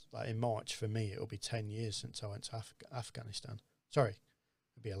since, like, in March for me, it'll be 10 years since I went to Afghanistan. Sorry,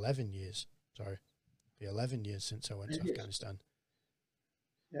 it'll be 11 years. Sorry, it'll be 11 years since I went to 10 years. Afghanistan.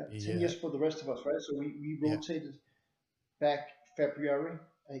 Yeah, 10 Yeah, years for the rest of us, right? So we yeah, rotated back February.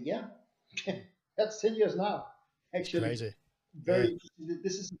 Yeah, mm, that's 10 years now. it's Actually, crazy. very Yeah, interesting.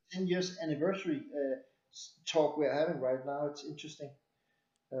 This is a 10 years anniversary talk we're having right now. It's interesting.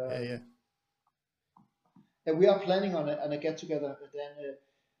 yeah, yeah. Um, and we are planning on a get together then.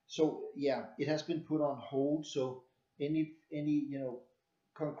 So yeah, it has been put on hold. So any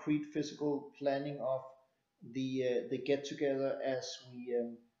concrete physical planning of the get together, as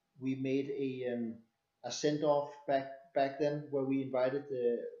we made a send off back then, where we invited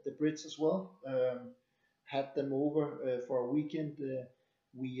the Brits as well. Had them over for a weekend.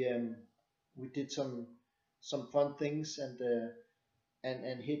 We we did some fun things, and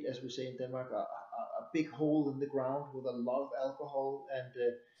hit, as we say in Denmark, a big hole in the ground with a lot of alcohol, and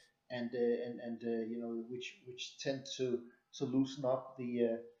which tend to loosen up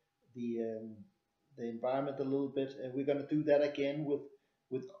the the environment a little bit. And we're going to do that again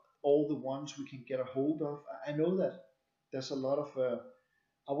with all the ones we can get a hold of. I know that there's a lot of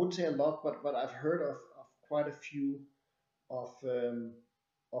I wouldn't say a lot, but I've heard of quite a few of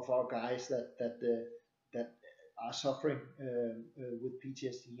our guys that are suffering with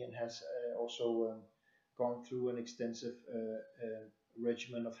PTSD, and has also gone through an extensive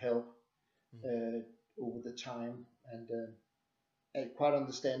regimen of help Mm, over the time, and quite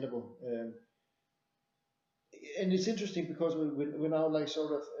understandable. And it's interesting because we're now like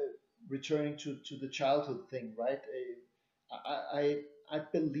sort of returning to the childhood thing, right? I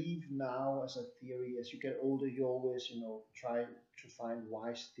believe now, as a theory, as you get older, you always try to find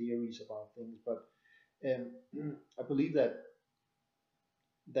wise theories about things. But I believe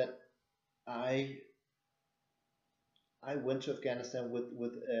that I I went to Afghanistan with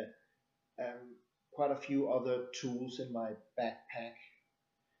quite a few other tools in my backpack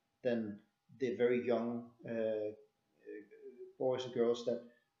than the very young boys and girls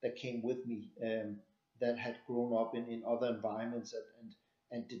that came with me, that had grown up in other environments,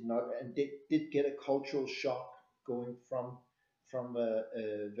 and did not, and did get a cultural shock going from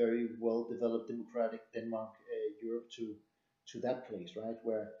a very well developed democratic Denmark, Europe, to that place, right,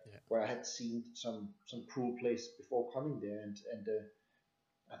 Yeah. where I had seen some cruel place before coming there, and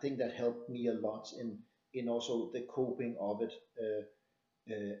I think that helped me a lot in also the coping of it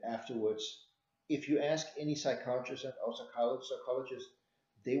afterwards. If you ask any psychiatrist or psychologist,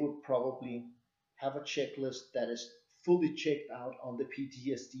 they would probably have a checklist that is fully checked out on the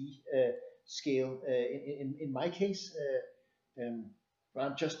PTSD scale. In my case,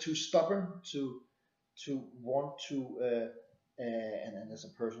 I'm just too stubborn to want to, and as a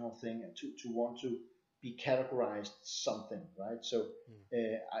personal thing, to want to be categorized something, right? So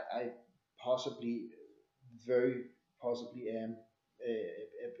Mm. I possibly, very possibly am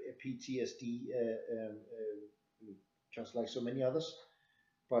a PTSD, just like so many others.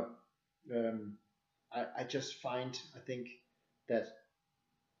 But um, I just find, I think that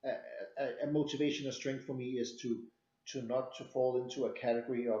a motivation, a strength for me is to not to fall into a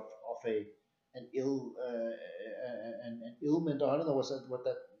category of a an ill an ailment. I don't know what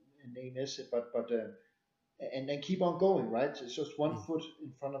that name is, but and then keep on going, right? It's just one Mm. foot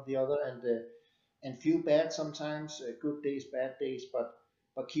in front of the other, and feel bad sometimes, good days, bad days, but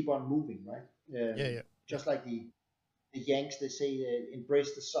keep on moving, right? Yeah, yeah, yeah, Just like the Yanks, they say,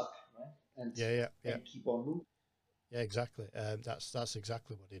 embrace the suck, right? And yeah, yeah, yeah, and keep on moving. yeah. Exactly. That's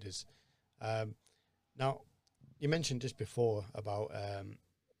exactly what it is. Um, Now, you mentioned just before about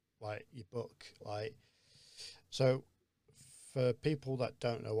like your book, like so for people that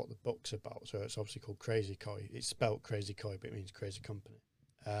don't know what the book's about, so it's obviously called Crazy Koi. It's spelt Crazy Koi, but it means crazy company.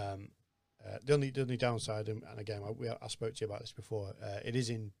 Um, the only downside, and again, I spoke to you about this before. Is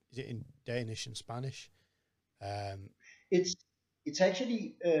it in Danish and Spanish? Um, It's it's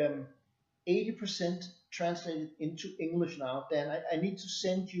actually 80% translated into English now. Dan, I need to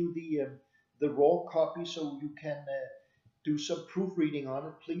send you the raw copy so you can do some proofreading on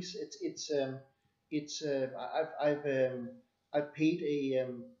it, please. I've paid a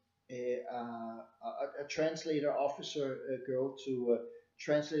translator officer girl to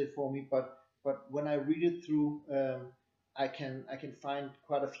translate it for me, but when I read it through, I can find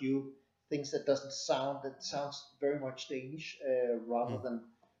quite a few things that sounds very much Danish rather mm,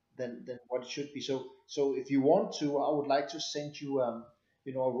 than what it should be. So if you want to, I would like to send you a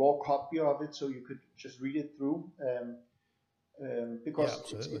raw copy of it so you could just read it through. yeah, Because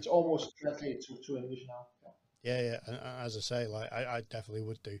absolutely. it's almost translated to English now. Yeah. Yeah, yeah. And as I say, like I definitely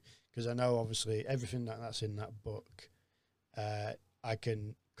would do because I know obviously everything that's in that book, uh, I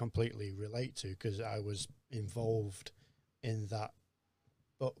can completely relate to because I was involved in that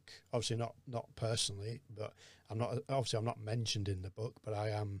book. Obviously, not personally, but I'm not mentioned in the book, but I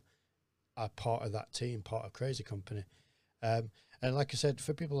am a part of that team, part of Crazy Company. Um, and like I said,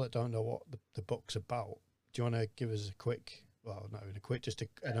 for people that don't know what the book's about, do you want to give us a quick, well, not even a quick, just an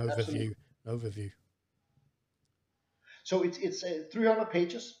overview, Absolutely. an overview? So it's 300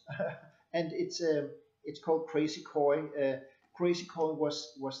 pages, and it's called Crazy Koi. Crazy Koi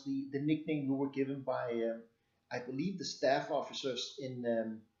was the nickname we were given by I believe the staff officers in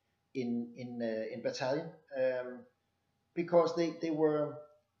battalion, because they were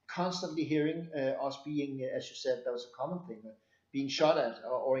constantly hearing us being, as you said, that was a common thing, being shot at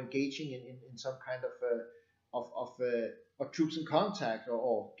or engaging in some kind of troops in contact,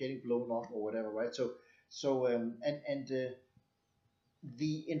 or getting blown up or whatever, right? And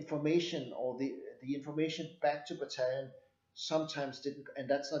the information, or the information back to battalion sometimes didn't, and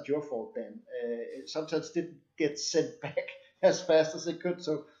that's not your fault then, it sometimes didn't get sent back as fast as it could.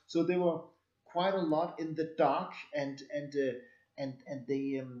 So they were quite a lot in the dark, and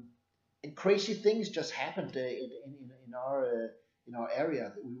they and crazy things just happened in our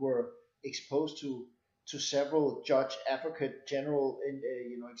area. We were exposed to several judge advocate general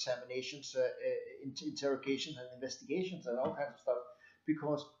examinations, interrogations and investigations and all kinds of stuff,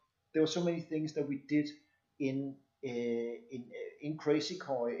 because there were so many things that we did in in Crazy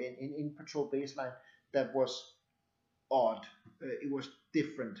Koi, in Patrol Baseline, that was odd. It was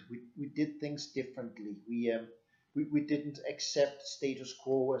different. We did things differently. We didn't accept status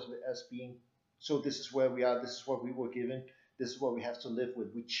quo as being, so this is where we are. This is what we were given. This is what we have to live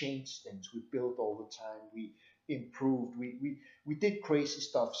with. We changed things. We built all the time. We improved. We did crazy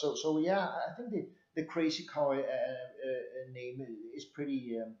stuff. So yeah, I think the Crazy Cow name is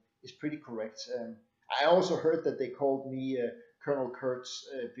pretty correct. I also heard that they called me Colonel Kurtz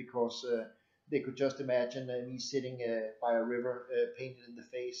because they could just imagine me sitting by a river, painted in the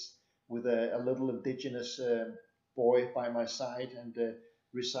face, with a little indigenous boy by my side, and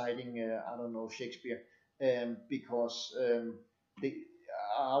reciting, I don't know, Shakespeare, because they,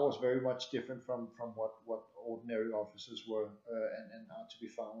 I was very much different from what ordinary officers were, and are to be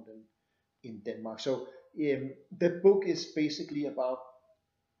found in Denmark. So the book is basically about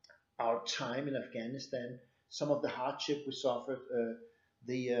our time in Afghanistan, some of the hardship we suffered,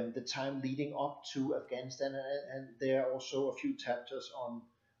 the time leading up to Afghanistan, and there are also a few chapters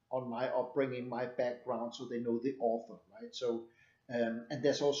on my upbringing, my background, so they know the author, right? So, and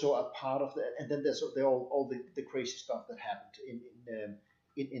there's also a part of the, and then there's all the crazy stuff that happened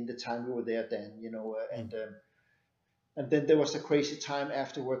in the time we were there, Dan, you know, and then there was a crazy time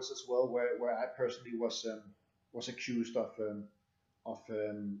afterwards as well, where I personally was accused of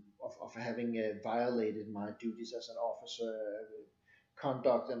having violated my duties as an officer,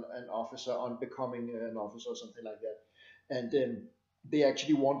 conduct an officer unbecoming an officer or something like that. And they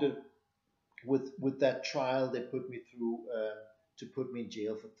actually wanted, with that trial they put me through, to put me in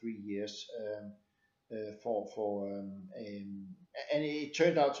jail for 3 years, and it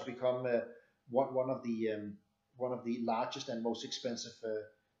turned out to become one of the largest and most expensive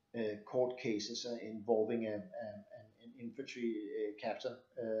court cases involving an infantry captain,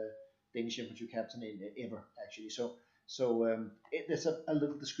 Danish infantry captain ever actually. There's a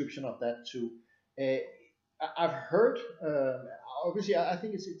little description of that too. I've heard, obviously, I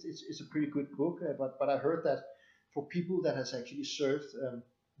think it's a pretty good book, but I heard that for people that has actually served,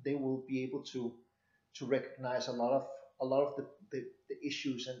 they will be able to recognize a lot of the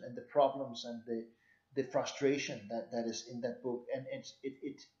issues and the problems and the frustration that is in that book. And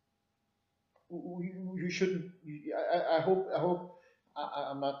you shouldn't. I hope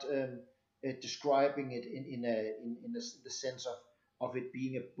I'm not describing it in the sense of it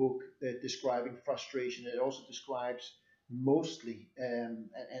being a book describing frustration. It also describes mostly, and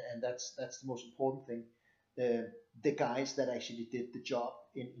that's the most important thing, the guys that actually did the job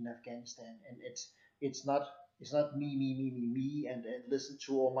in Afghanistan. And it's not me and listen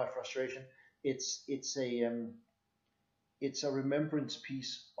to all my frustration. It's a remembrance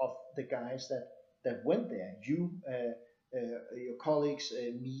piece of the guys that went there. You, your colleagues,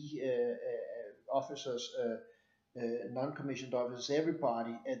 me, officers, non-commissioned officers,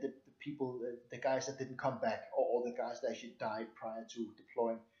 everybody, the people, the guys that didn't come back, or the guys that actually died prior to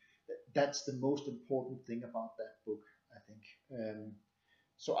deploying. That's the most important thing about that book, I think.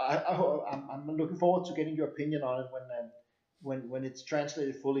 So I'm looking forward to getting your opinion on it when it's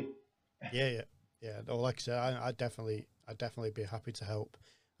translated fully. Yeah. No, like I said, I'd definitely be happy to help.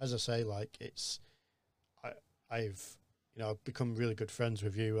 As I say, like I've become really good friends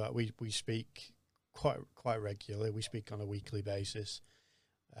with you. We speak quite regularly. We speak on a weekly basis,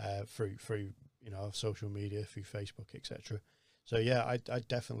 through social media, through Facebook, etc. So yeah, I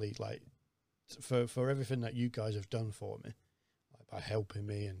definitely, like, for everything that you guys have done for me, like by helping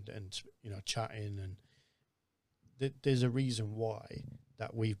me and chatting, and there's a reason why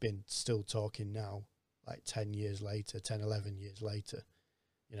that we've been still talking now, like 10 years later, 10, 11 years later.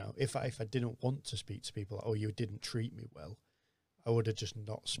 If I didn't want to speak to people, like, oh, you didn't treat me well, I would have just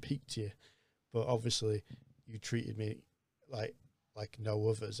not speak to you. But obviously you treated me like no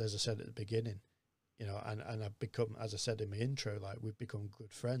others, as I said at the beginning, and I've become, as I said in my intro, like, we've become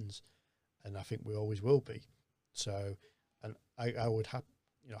good friends, and I think we always will be. So, and I would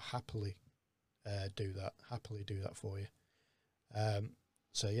happily do that for you.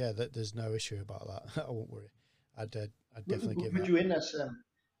 So yeah, there's no issue about that. I won't worry. I'd definitely We'll give put that. you in as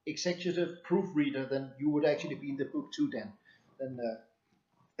executive proofreader, then you would actually be in the book too, Dan. Then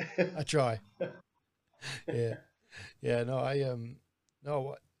I try. Yeah, yeah. No,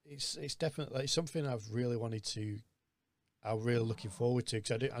 no. It's definitely something I've really wanted to. I'm really looking forward to,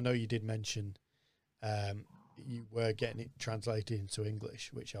 because I know you did mention, you were getting it translated into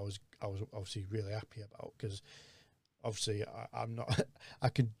English, which I was obviously really happy about, because obviously I'm not. I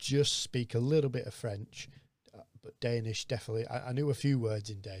could just speak a little bit of French, but Danish definitely. I knew a few words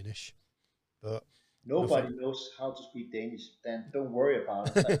in Danish, but nobody nothing. knows how to speak Danish, Dan. Don't worry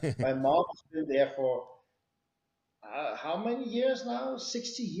about it. My mom has been there for how many years now?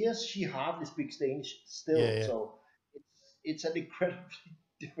 60 years. She hardly speaks Danish Yeah, still. yeah, So it's an incredibly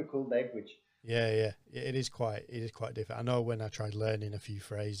difficult language. yeah. It is quite different. I know when I tried learning a few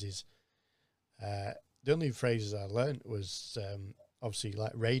phrases, the only phrases I learned was, obviously,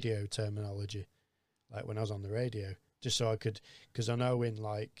 like radio terminology, like when I was on the radio, just so I could, because I know in,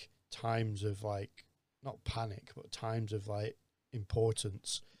 like, times of, like, not panic, but times of, like,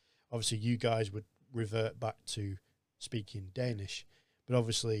 importance, obviously you guys would revert back to speaking Danish, but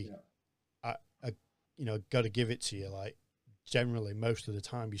obviously Yeah. I got to give it to you, like, generally most of the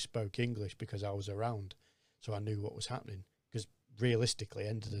time you spoke English because I was around, so I knew what was happening, because realistically,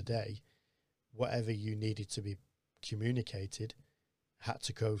 end of the day, whatever you needed to be communicated had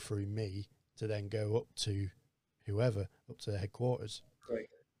to go through me to then go up to whoever, up to the headquarters. Great.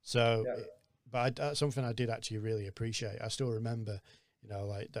 So, Yeah. but that's something I did actually really appreciate. I still remember, you know,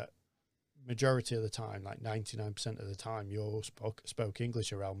 like that majority of the time, like 99% of the time, you all spoke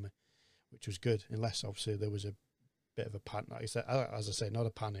English around me, which was good, unless obviously there was a bit of a panic. Like I said, as I say, not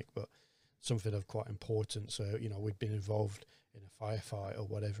a panic, but something of quite importance. So, you know, we'd been involved in a firefight or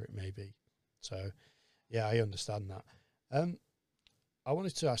whatever it may be. So, yeah, I understand that. I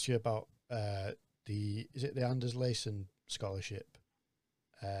wanted to ask you about is it the Anders Laysen scholarship?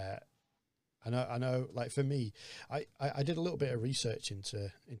 I know, like for me, I did a little bit of research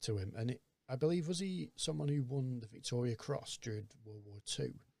into him, and I believe, was he someone who won the Victoria Cross during World War II?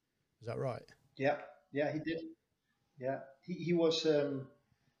 Is that right? Yeah. Yeah, he did. Yeah, he was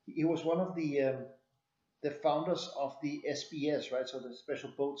one of the founders of the SBS, right? So the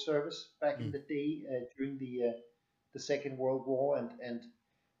Special Boat Service back in Mm, the day during the Second World War, and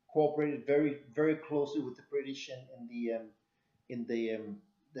cooperated very closely with the British in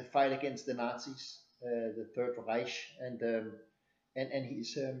the fight against the Nazis, the Third Reich, and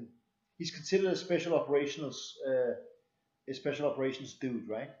he's considered a special operations dude,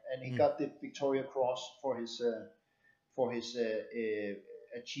 right? And he mm, got the Victoria Cross for his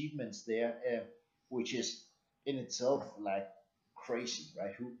achievements there, which is in itself like crazy,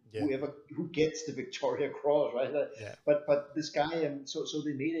 right? yeah, Who gets the Victoria Cross, right? yeah, But this guy, so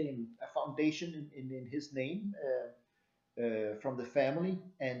they made a foundation in his name from the family,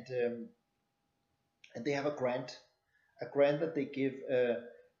 and they have a grant that they give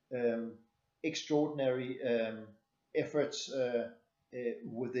um, extraordinary efforts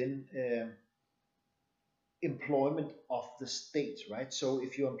within employment of the state, right? So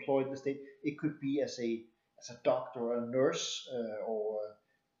if you're employed in the state, it could be as a doctor or a nurse or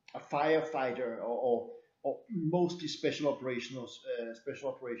a firefighter or mostly special operations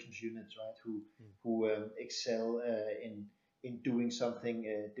units, right? mm, Who excel in doing something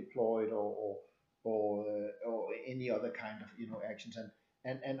deployed or any other kind of actions.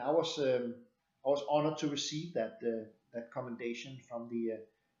 And I was honored to receive that commendation from the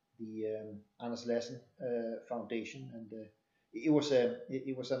Anders Lassen Foundation, and it was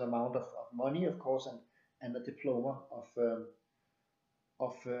an amount of money, of course, and a diploma of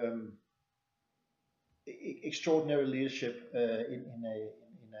extraordinary leadership in a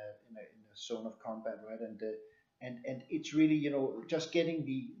zone of combat, right? And it's really just getting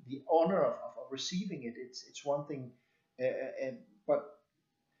the honor of receiving it. It's one thing, and but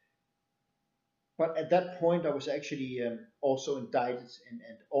but at that point, I was actually also indicted and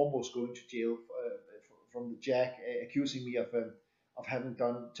almost going to jail from the JAC, accusing me of having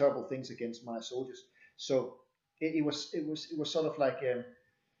done terrible things against my soldiers. So it was sort of like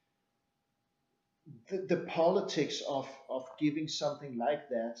the politics of giving something like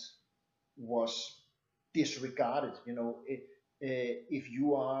that was disregarded. If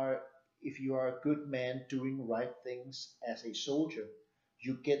you are a good man doing right things as a soldier,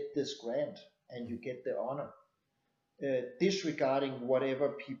 you get this grant and mm, you get the honor, disregarding whatever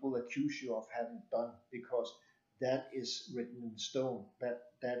people accuse you of having done, because that is written in stone.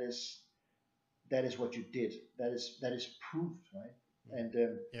 That is what you did. That is proved, right? mm,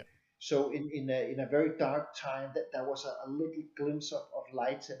 And yeah, so in a very dark time, that was a little glimpse of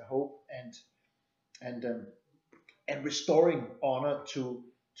light and hope, and and restoring honor to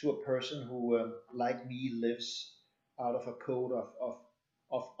a person who, like me, lives out of a code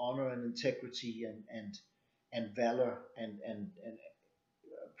of honor and integrity and valor and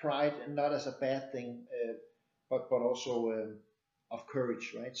pride, and not as a bad thing, but also of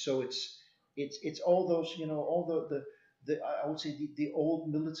courage, right? So it's all those, all the I would say the old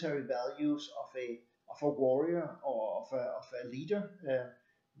military values of a warrior or of a leader,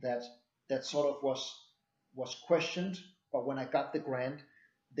 that sort of was questioned. But when I got the grant,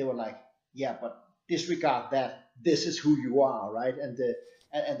 they were like, yeah, but disregard that. This is who you are, right? And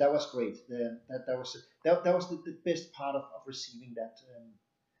that was great. That was the best part of receiving that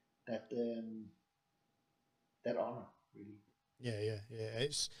that honor, really. yeah.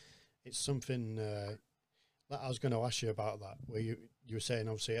 It's something that I was going to ask you about that, where you were saying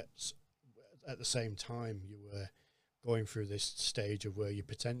obviously at the same time you were going through this stage of where you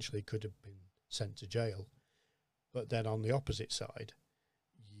potentially could have been sent to jail, but then on the opposite side,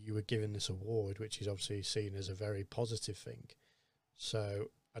 you were given this award, which is obviously seen as a very positive thing. So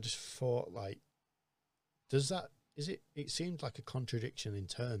I just thought, like, does that is it? It seems like a contradiction in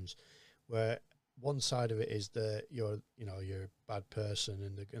terms, where one side of it is that you're a bad person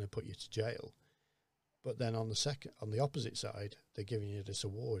and they're going to put you to jail, but then on the opposite side, they're giving you this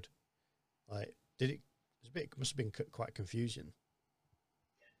award. Like, did it? It's a bit. Must have been quite confusing.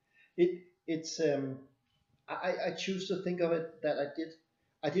 It's I choose to think of it that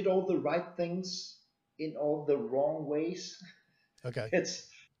I did all the right things in all the wrong ways. Okay. It's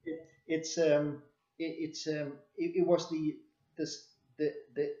it's it was this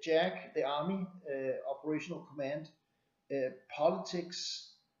the JAG, the Army Operational Command,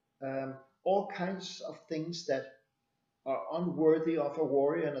 politics, all kinds of things that are unworthy of a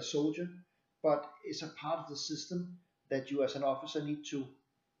warrior and a soldier, but is a part of the system that you as an officer need to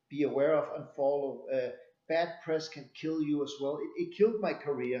be aware of and follow. Bad press can kill you as well. It killed my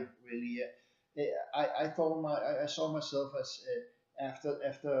career really. I thought I saw myself as after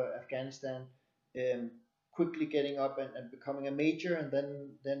Afghanistan, um, quickly getting up and becoming a major, and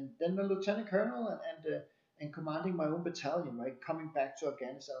then a lieutenant colonel, and commanding my own battalion, right? Coming back to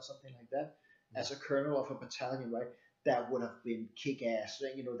Afghanistan or something like that Mm. as a colonel of a battalion, right? That would have been kick ass.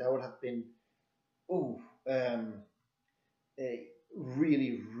 You know, that would have been oh um,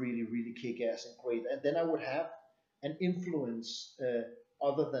 really kick ass and great. And then I would have an influence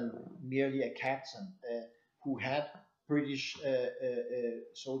other than merely a captain who had British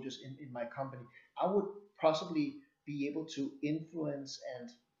soldiers in my company. I would possibly be able to influence, and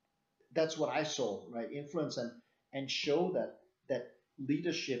that's what I saw, right? Influence and show that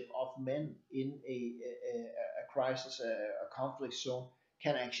leadership of men in a crisis, a conflict zone,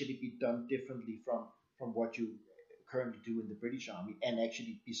 can actually be done differently from what you currently do in the British Army, and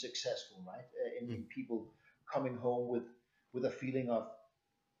actually be successful, right? In Mm. people coming home with a feeling of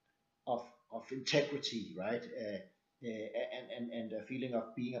of integrity, right? And a feeling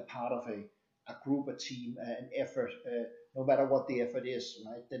of being a part of a group, a team, an effort, no matter what the effort is,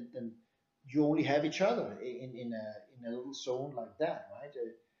 right? Then you only have each other in a little zone like that, right?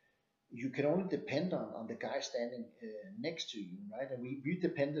 You can only depend on the guy standing next to you, right? And we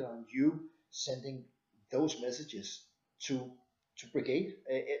depended on you sending those messages to brigade,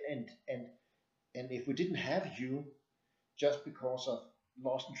 and if we didn't have you, just because of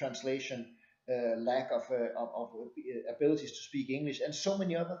lost in translation, lack of abilities to speak English, and so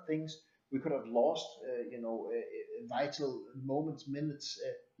many other things, we could have lost, vital moments, minutes,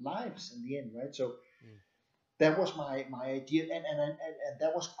 lives in the end, right? So Mm. that was my idea, and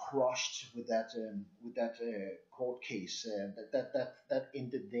that was crushed with that court case. That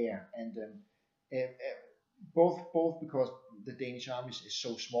ended there, and both because the Danish army is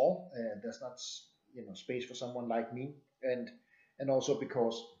so small, there's not space for someone like me, and also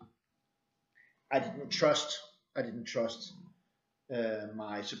because I didn't trust I didn't trust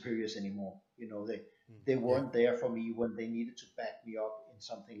my superiors anymore. Mm. They Yeah. weren't there for me when they needed to back me up in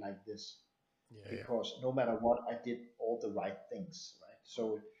something like this, Yeah. Yeah. because no matter what, I did all the right things, right?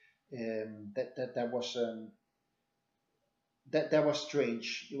 So that was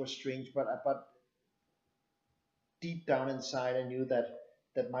strange. It was strange, but deep down inside, I knew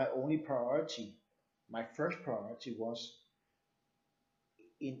that my only priority, my first priority, was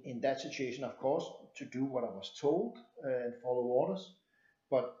in that situation, of course, to do what I was told and follow orders,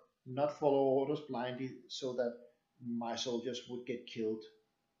 but not follow orders blindly, so that my soldiers would get killed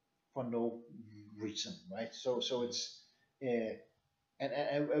for no reason, right? So it's uh,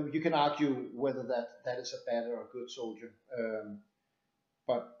 and you can argue whether that is a bad or a good soldier,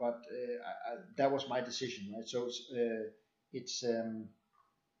 but that was my decision, right? So it's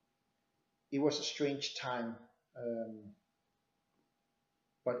it was a strange time, um,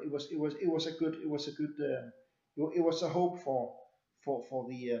 but it was a hope for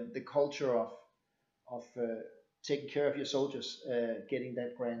the culture of taking care of your soldiers, getting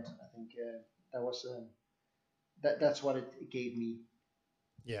that grant. I think that was that's what it gave me.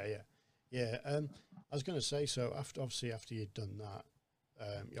 Yeah. Yeah. Yeah. I was going to say, so after you'd done that,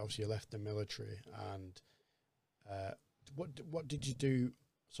 you obviously left the military, and what did you do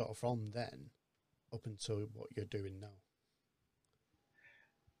sort of from then up until what you're doing now?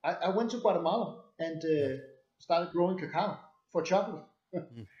 I went to Guatemala and Okay. started growing cacao for chocolate.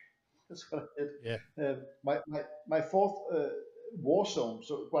 Mm. That's what I did. Yeah. My fourth war zone.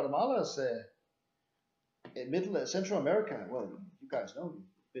 So Guatemala is middle Central America. Well, you guys know,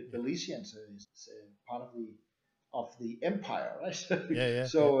 Yeah. Belizeans is part of the empire, right? Yeah. Yeah. Yeah.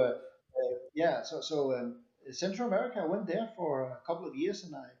 So yeah, Central America. I went there for a couple of years,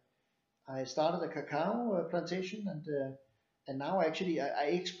 and I started a cacao plantation, and now actually I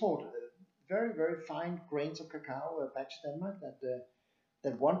export very fine grains of cacao back to Denmark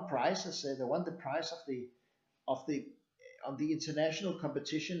that won prizes. They won the prize of the on the international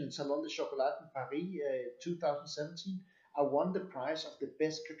competition in Salon de Chocolat in Paris 2017. I won the prize of the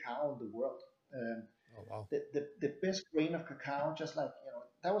best cacao in the world. Um, Oh wow. the best grain of cacao, just like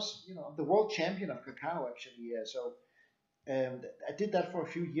that was the world champion of cacao actually. So I did that for a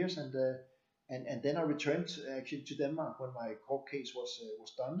few years, and then I returned actually to Denmark when my court case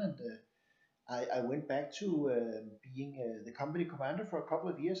was done, and I went back to being the company commander for a couple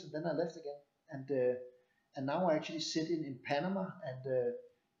of years, and then I left again, and now I actually sit in Panama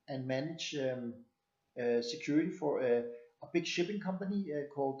and manage security for a big shipping company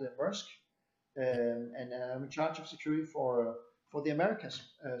called Maersk, and I'm in charge of security for the Americas.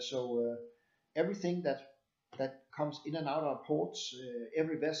 So everything that comes in and out of our ports,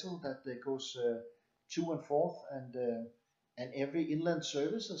 every vessel that goes to and forth, and every inland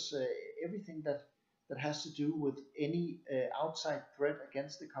services, everything that has to do with any outside threat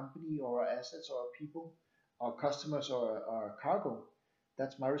against the company or our assets or our people, our customers or our cargo.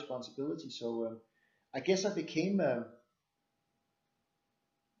 That's my responsibility. So I guess I became a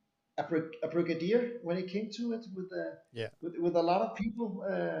brigadier when it came to it, Yeah. with a lot of people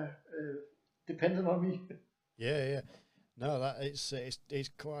dependent on me. Yeah, yeah. No, that it's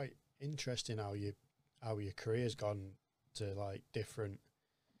quite interesting how your career's gone to like different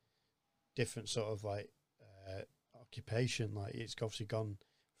sort of like occupation. Like it's obviously gone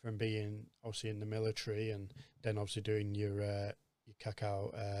from being obviously in the military and then obviously doing your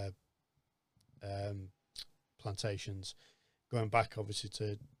cacao plantations, going back obviously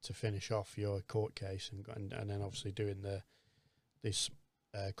to finish off your court case and then obviously doing this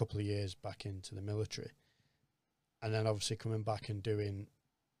couple of years back into the military, and then obviously coming back and doing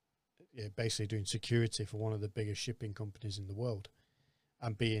basically doing security for one of the biggest shipping companies in the world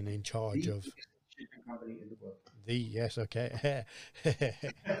and being in charge The of biggest shipping company in the world. the yes okay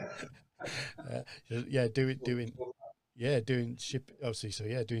yeah doing yeah doing ship obviously, so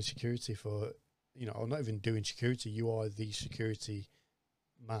yeah, doing security for, you know, or not even doing security, you are the security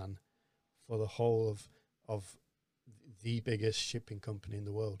man for the whole of the biggest shipping company in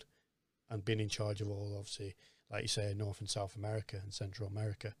the world, and being in charge of all, obviously, like you say, North and South America and Central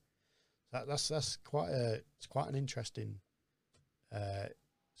America. That's quite it's quite an interesting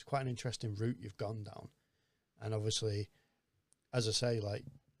it's quite an interesting route you've gone down. And obviously, as I say, like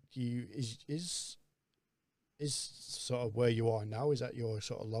you is sort of where you are now, is that your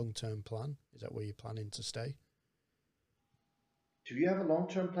sort of long term plan? Is that where you're planning to stay? Do you have a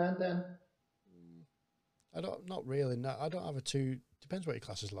long-term plan, Dan? I don't, not really. No, I don't have a too. Depends what your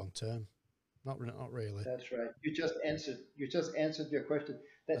class is long term. Not really. That's right. You just answered. You just answered your question.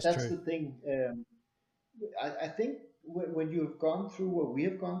 That's That's true. the thing. I think when you have gone through what we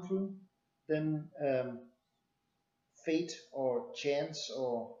have gone through, then fate or chance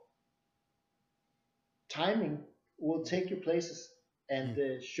or timing will Mm, take you places and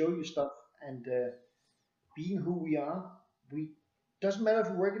mm, show you stuff. And being who we are, we doesn't matter if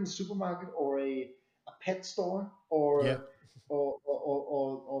we work in a supermarket or a pet store yeah,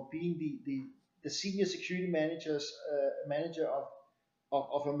 or being the senior security manager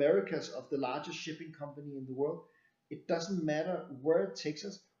of Americas, of the largest shipping company in the world. It doesn't matter where it takes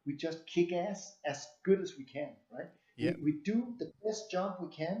us. We just kick ass as good as we can, right? yeah, We do the best job we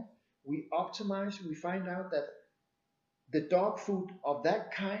can. We optimize. We find out that the dog food of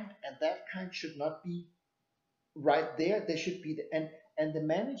that kind and that kind should not be right there. They should be and the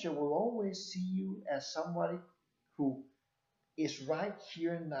manager will always see you as somebody who is right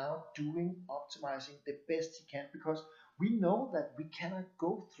here and now doing optimizing the best he can, because we know that we cannot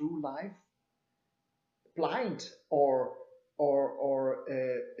go through life blind or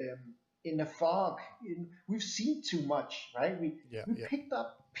in a fog. We've seen too much, right? yeah, We yeah, picked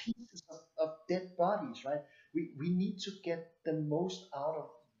up pieces of dead bodies, right? We need to get the most out of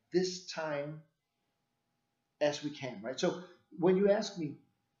this time as we can, right? So when you ask me,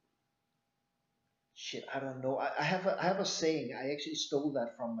 shit, I don't know. I have a saying. I actually stole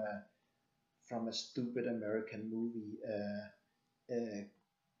that from a stupid American movie,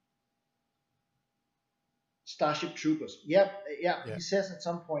 Starship Troopers. Yep, yeah. yeah, He says at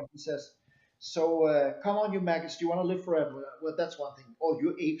some point, he says, "So come on, you maggots, do you want to live forever?" Well, that's one thing. Oh,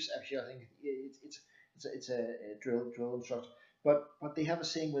 you apes, actually, I think it's a drill instructor. But they have a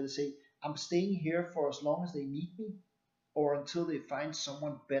saying where they say, "I'm staying here for as long as they need me, or until they find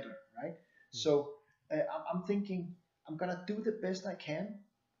someone better." Right? mm, So I'm thinking I'm gonna do the best I can.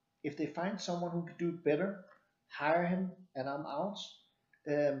 If they find someone who can do it better, hire him, and I'm out.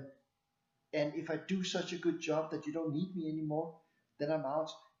 Um, and if I do such a good job that you don't need me anymore, then I'm out,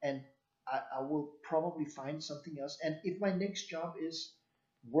 and I will probably find something else. And if my next job is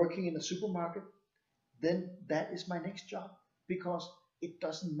working in a supermarket, then that is my next job, because it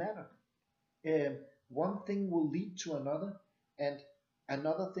doesn't matter. Um, One thing will lead to another, and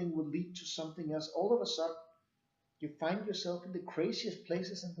another thing will lead to something else. All of a sudden, you find yourself in the craziest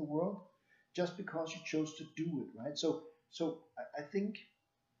places in the world just because you chose to do it, right? So so I think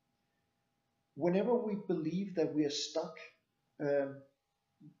whenever we believe that we are stuck, um,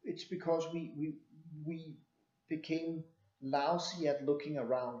 it's because we became lousy at looking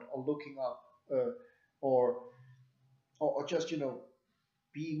around or looking up, or or just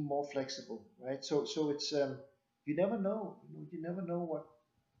being more flexible, right? So it's you never know, you never know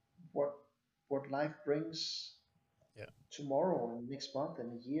what what life brings Yeah. tomorrow and next month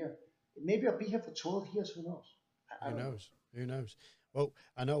and a year. Maybe I'll be here for 12 years. Who knows? I Who don't know. knows? Who knows? Well,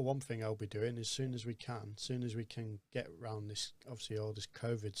 I know one thing I'll be doing as soon as we can, as soon as we can get around this, obviously all this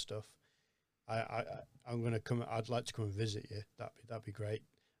COVID stuff. I'm gonna come. I'd like to come and visit you. That'd be great.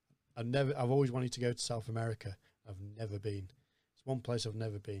 I've always wanted to go to South America. I've never been. It's one place I've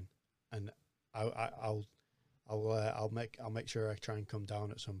never been, and I'll make sure I try and come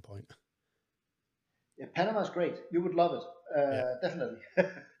down at some point. Yeah, Panama's great. You would love it. Yeah, Definitely. yeah,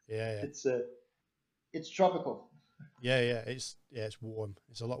 yeah, it's it's tropical. yeah. It's warm.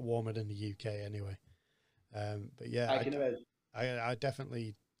 It's a lot warmer than the UK anyway. But yeah, I can imagine. I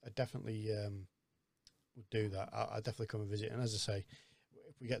definitely would do that. I'll definitely come and visit. And as I say,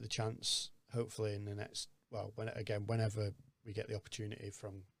 if we get the chance, hopefully in the next, well, whenever we get the opportunity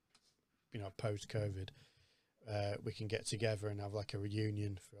from, post COVID, we can get together and have like a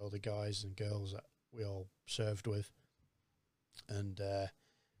reunion for all the guys and girls that we all served with, and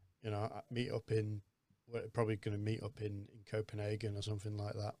meet up in. We're probably going to meet up in Copenhagen or something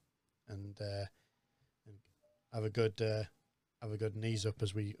like that, and have a good knees up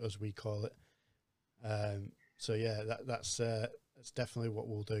as we call it. So yeah, that's definitely what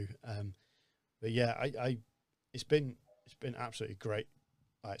we'll do. But yeah, I it's been absolutely great.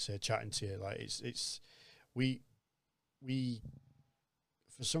 Like I say, chatting to you. Like we we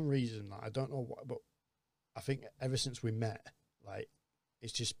for some reason, like, I don't know what, but I think ever since we met, like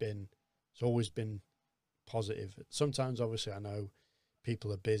it's always been positive. Sometimes, obviously, I know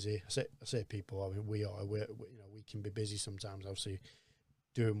people are busy. I say people. I mean, we can be busy sometimes. Obviously,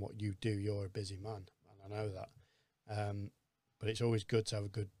 doing what you do, you're a busy man, and I know that. But it's always good to have a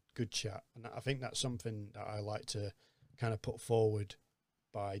good chat, and I think that's something that I like to kind of put forward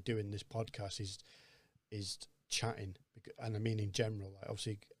by doing this podcast is chatting, and I mean in general. Like,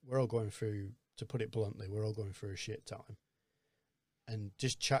 obviously, we're all going through. To put it bluntly, we're all going through a shit time, and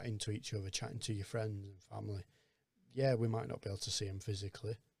just chatting to each other, chatting to your friends and family. Yeah, we might not be able to see them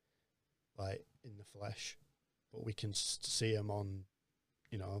physically, like in the flesh, but we can see them on,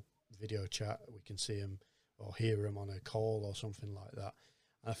 video chat. We can see them or hear them on a call or something like that.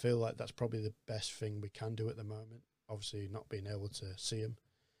 And I feel like that's probably the best thing we can do at the moment. Obviously, not being able to see them.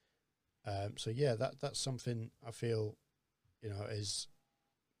 So yeah, that's something I feel, is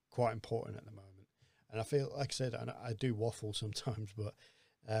quite important at the moment. And I feel, like I said, and I do waffle sometimes, but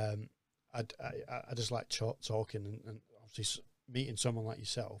um, I just like talking, and obviously meeting someone like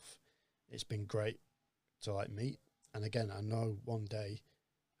yourself. It's been great to like meet. And again, I know one day,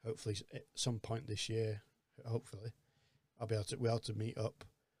 hopefully at some point this year, hopefully we'll be able to meet up,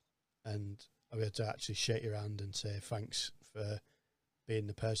 and I'll be able to actually shake your hand and say thanks for being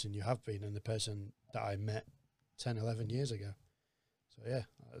the person you have been and the person that I met 10, 11 years ago. So yeah,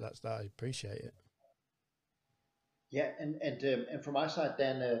 that's that. I appreciate it. Yeah, and from my side,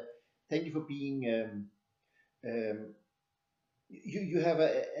 Dan, thank you for being. Um, you have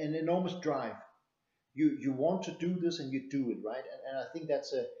an enormous drive. You want to do this and you do it right, and I think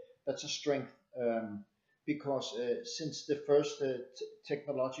that's a strength, because since the first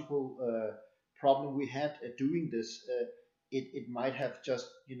technological problem we had doing this, it might have just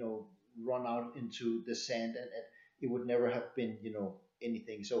run out into the sand, and it would never have been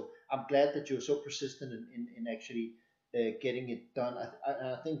anything. So I'm glad that you're so persistent in actually getting it done.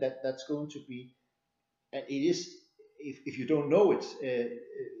 I think that that's going to be, and it is, if you don't know it,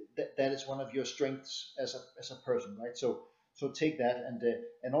 that is one of your strengths as a person, right? So take that,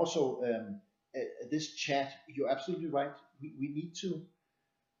 and also this chat, you're absolutely right. We need to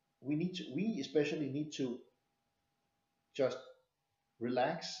we especially need to just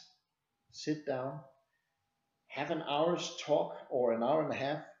relax, sit down, have an hour's talk or an hour and a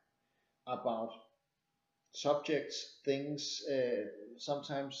half about subjects, things.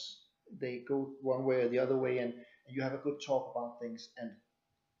 Sometimes they go one way or the other way, and you have a good talk about things, and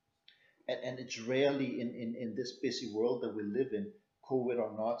it's rarely in this busy world that we live in, COVID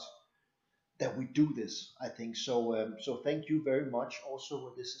or not, that we do this. I think so. So thank you very much.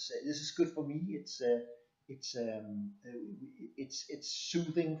 Also, this is good for me. It's it's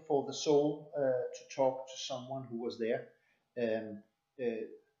soothing for the soul to talk to someone who was there, um,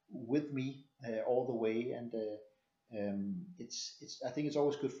 with me all the way, and it's I think it's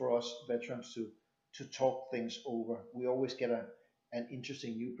always good for us veterans talk things over. We always get an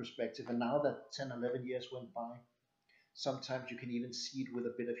interesting new perspective. And now that 10, 11 years went by, sometimes you can even see it with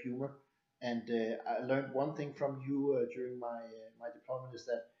a bit of humor. And I learned one thing from you during my deployment is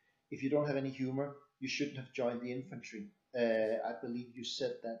that if you don't have any humor, you shouldn't have joined the infantry. I believe you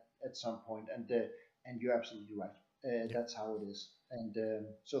said that at some point, and you're absolutely right. Yeah, That's how it is. And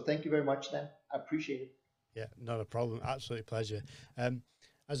so thank you very much, Dan. I appreciate it. yeah, not a problem. Absolute pleasure. Um,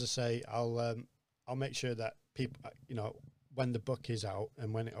 as I say, I'll make sure that people, when the book is out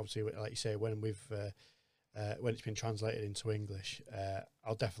and when it obviously, like you say, when it's been translated into English,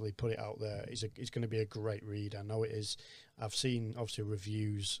 I'll definitely put it out there. It's going to be a great read. I know it is. I've seen obviously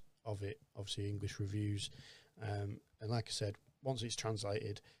reviews of it, obviously English reviews, and like I said, once it's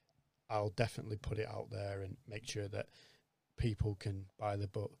translated, I'll definitely put it out there and make sure that people can buy the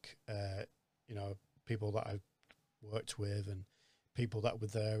book. People that I've worked with and people that were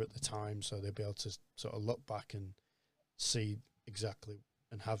there at the time, so they'll be able to sort of look back and see exactly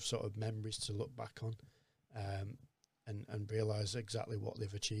and have sort of memories to look back on, um, and realize exactly what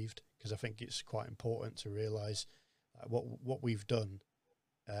they've achieved. Because I think it's quite important to realize what we've done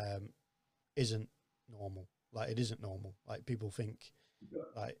um, isn't normal. Like it isn't normal. Like people think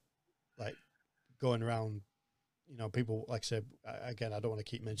like like going around, people, like I said, again, I don't want to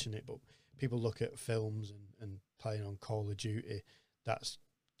keep mentioning it, but people look at films and playing on Call of Duty. That's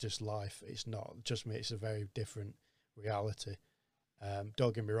just life. It's not just me. It's a very different reality.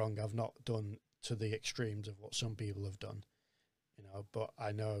 Don't get me wrong. I've not done to the extremes of what some people have done, but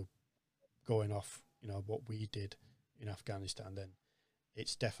I know going off, what we did in Afghanistan, then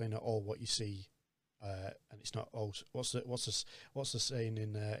it's definitely not all what you see. And it's not all. What's the saying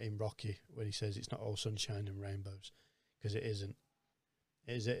in Rocky when he says it's not all sunshine and rainbows, because it isn't.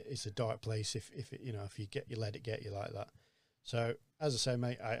 It's a dark place if it, if you let it get you like that. So as I say,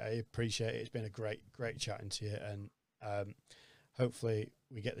 mate, I appreciate it. It's been a great chatting to you, and hopefully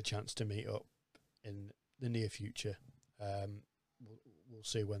we get the chance to meet up in the near future. We'll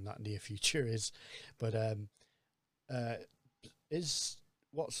see when that near future is, but uh, is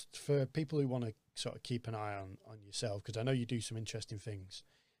what's for people who want to sort of keep an eye on yourself, because I know you do some interesting things.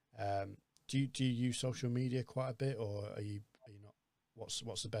 Do you use social media quite a bit, or are you not?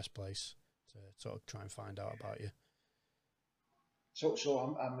 What's the best place to sort of try and find out about you? So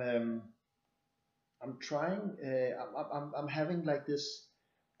I'm trying. I'm having like this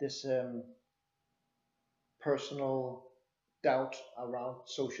personal doubt around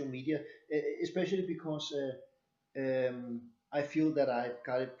social media, especially because I feel that I've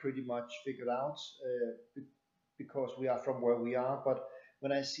got it pretty much figured out because we are from where we are. But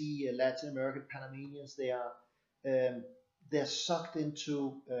when I see Latin American Panamanians, um, they're sucked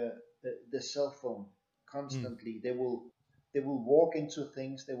into the cell phone Mm, constantly. They will walk into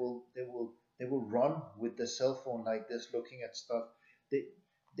things. They will run with the cell phone like this, looking at stuff. They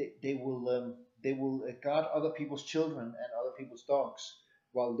they will guard other people's children and other people's dogs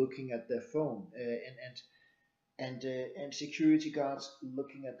while looking at their phone, and security guards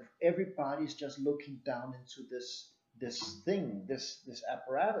looking at everybody's just looking down into this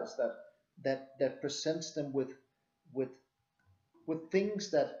apparatus that presents them with with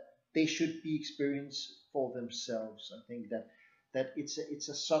things that they should be experienced for themselves. I think that it's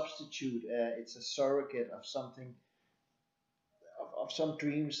a substitute, it's a surrogate of something, of some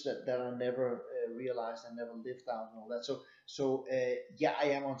dreams that are never realized and never lived out and all that. So yeah, I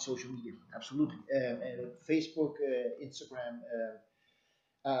am on social media, absolutely. Facebook, Instagram,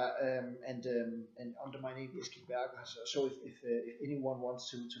 and under my name ESKIL BERGER. So if anyone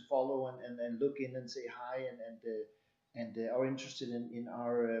wants to follow and look in and say hi and are interested in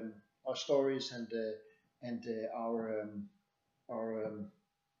our stories and our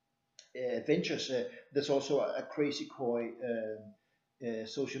adventures, there's also a crazy koi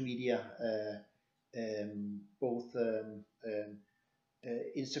social media, both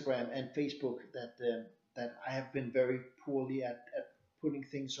Instagram and Facebook, that I have been very poorly at putting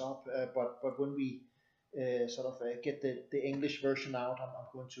things up. But when we sort of get the English version out, I'm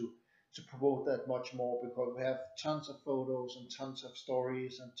going to promote that much more, because we have tons of photos and tons of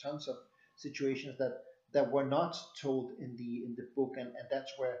stories and tons of situations that were not told in the book, and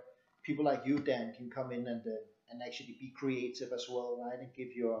that's where people like you, Dan, can come in and actually be creative as well, right? And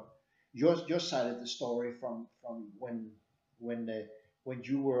give your side of the story from when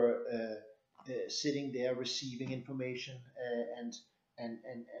you were sitting there receiving information, and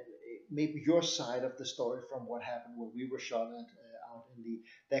maybe your side of the story from what happened when we were shot at out in the.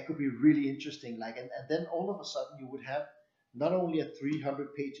 That could be really interesting. Like, and then all of a sudden you would have not only a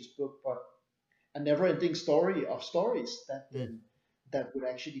 300 pages book, but a never-ending story of stories mm, that would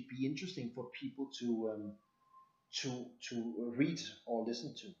actually be interesting for people to read or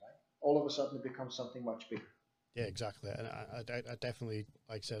listen to, right? All of a sudden it becomes something much bigger. Yeah, exactly. And I definitely,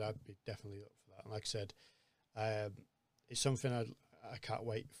 like I said, I'd be definitely up for that. And like I said, it's something I can't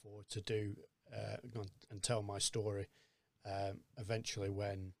wait for to do and tell my story eventually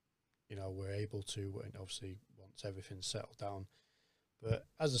when, you know, we're able to, and obviously once everything's settled down. But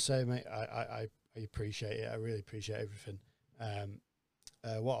as I say, mate, I appreciate it. I really appreciate everything.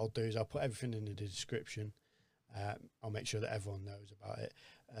 What I'll do is I'll put everything in the description. I'll make sure that everyone knows about it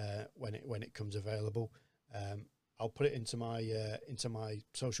when it comes available. I'll put it into my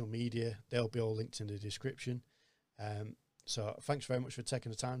social media. They'll be all linked in the description. So thanks very much for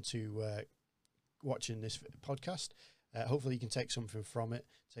taking the time to watching this podcast. Hopefully you can take something from it,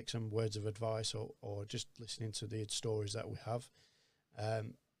 take some words of advice, or just listening to the stories that we have.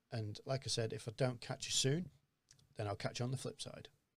 And like I said, if I don't catch you soon, then I'll catch you on the flip side.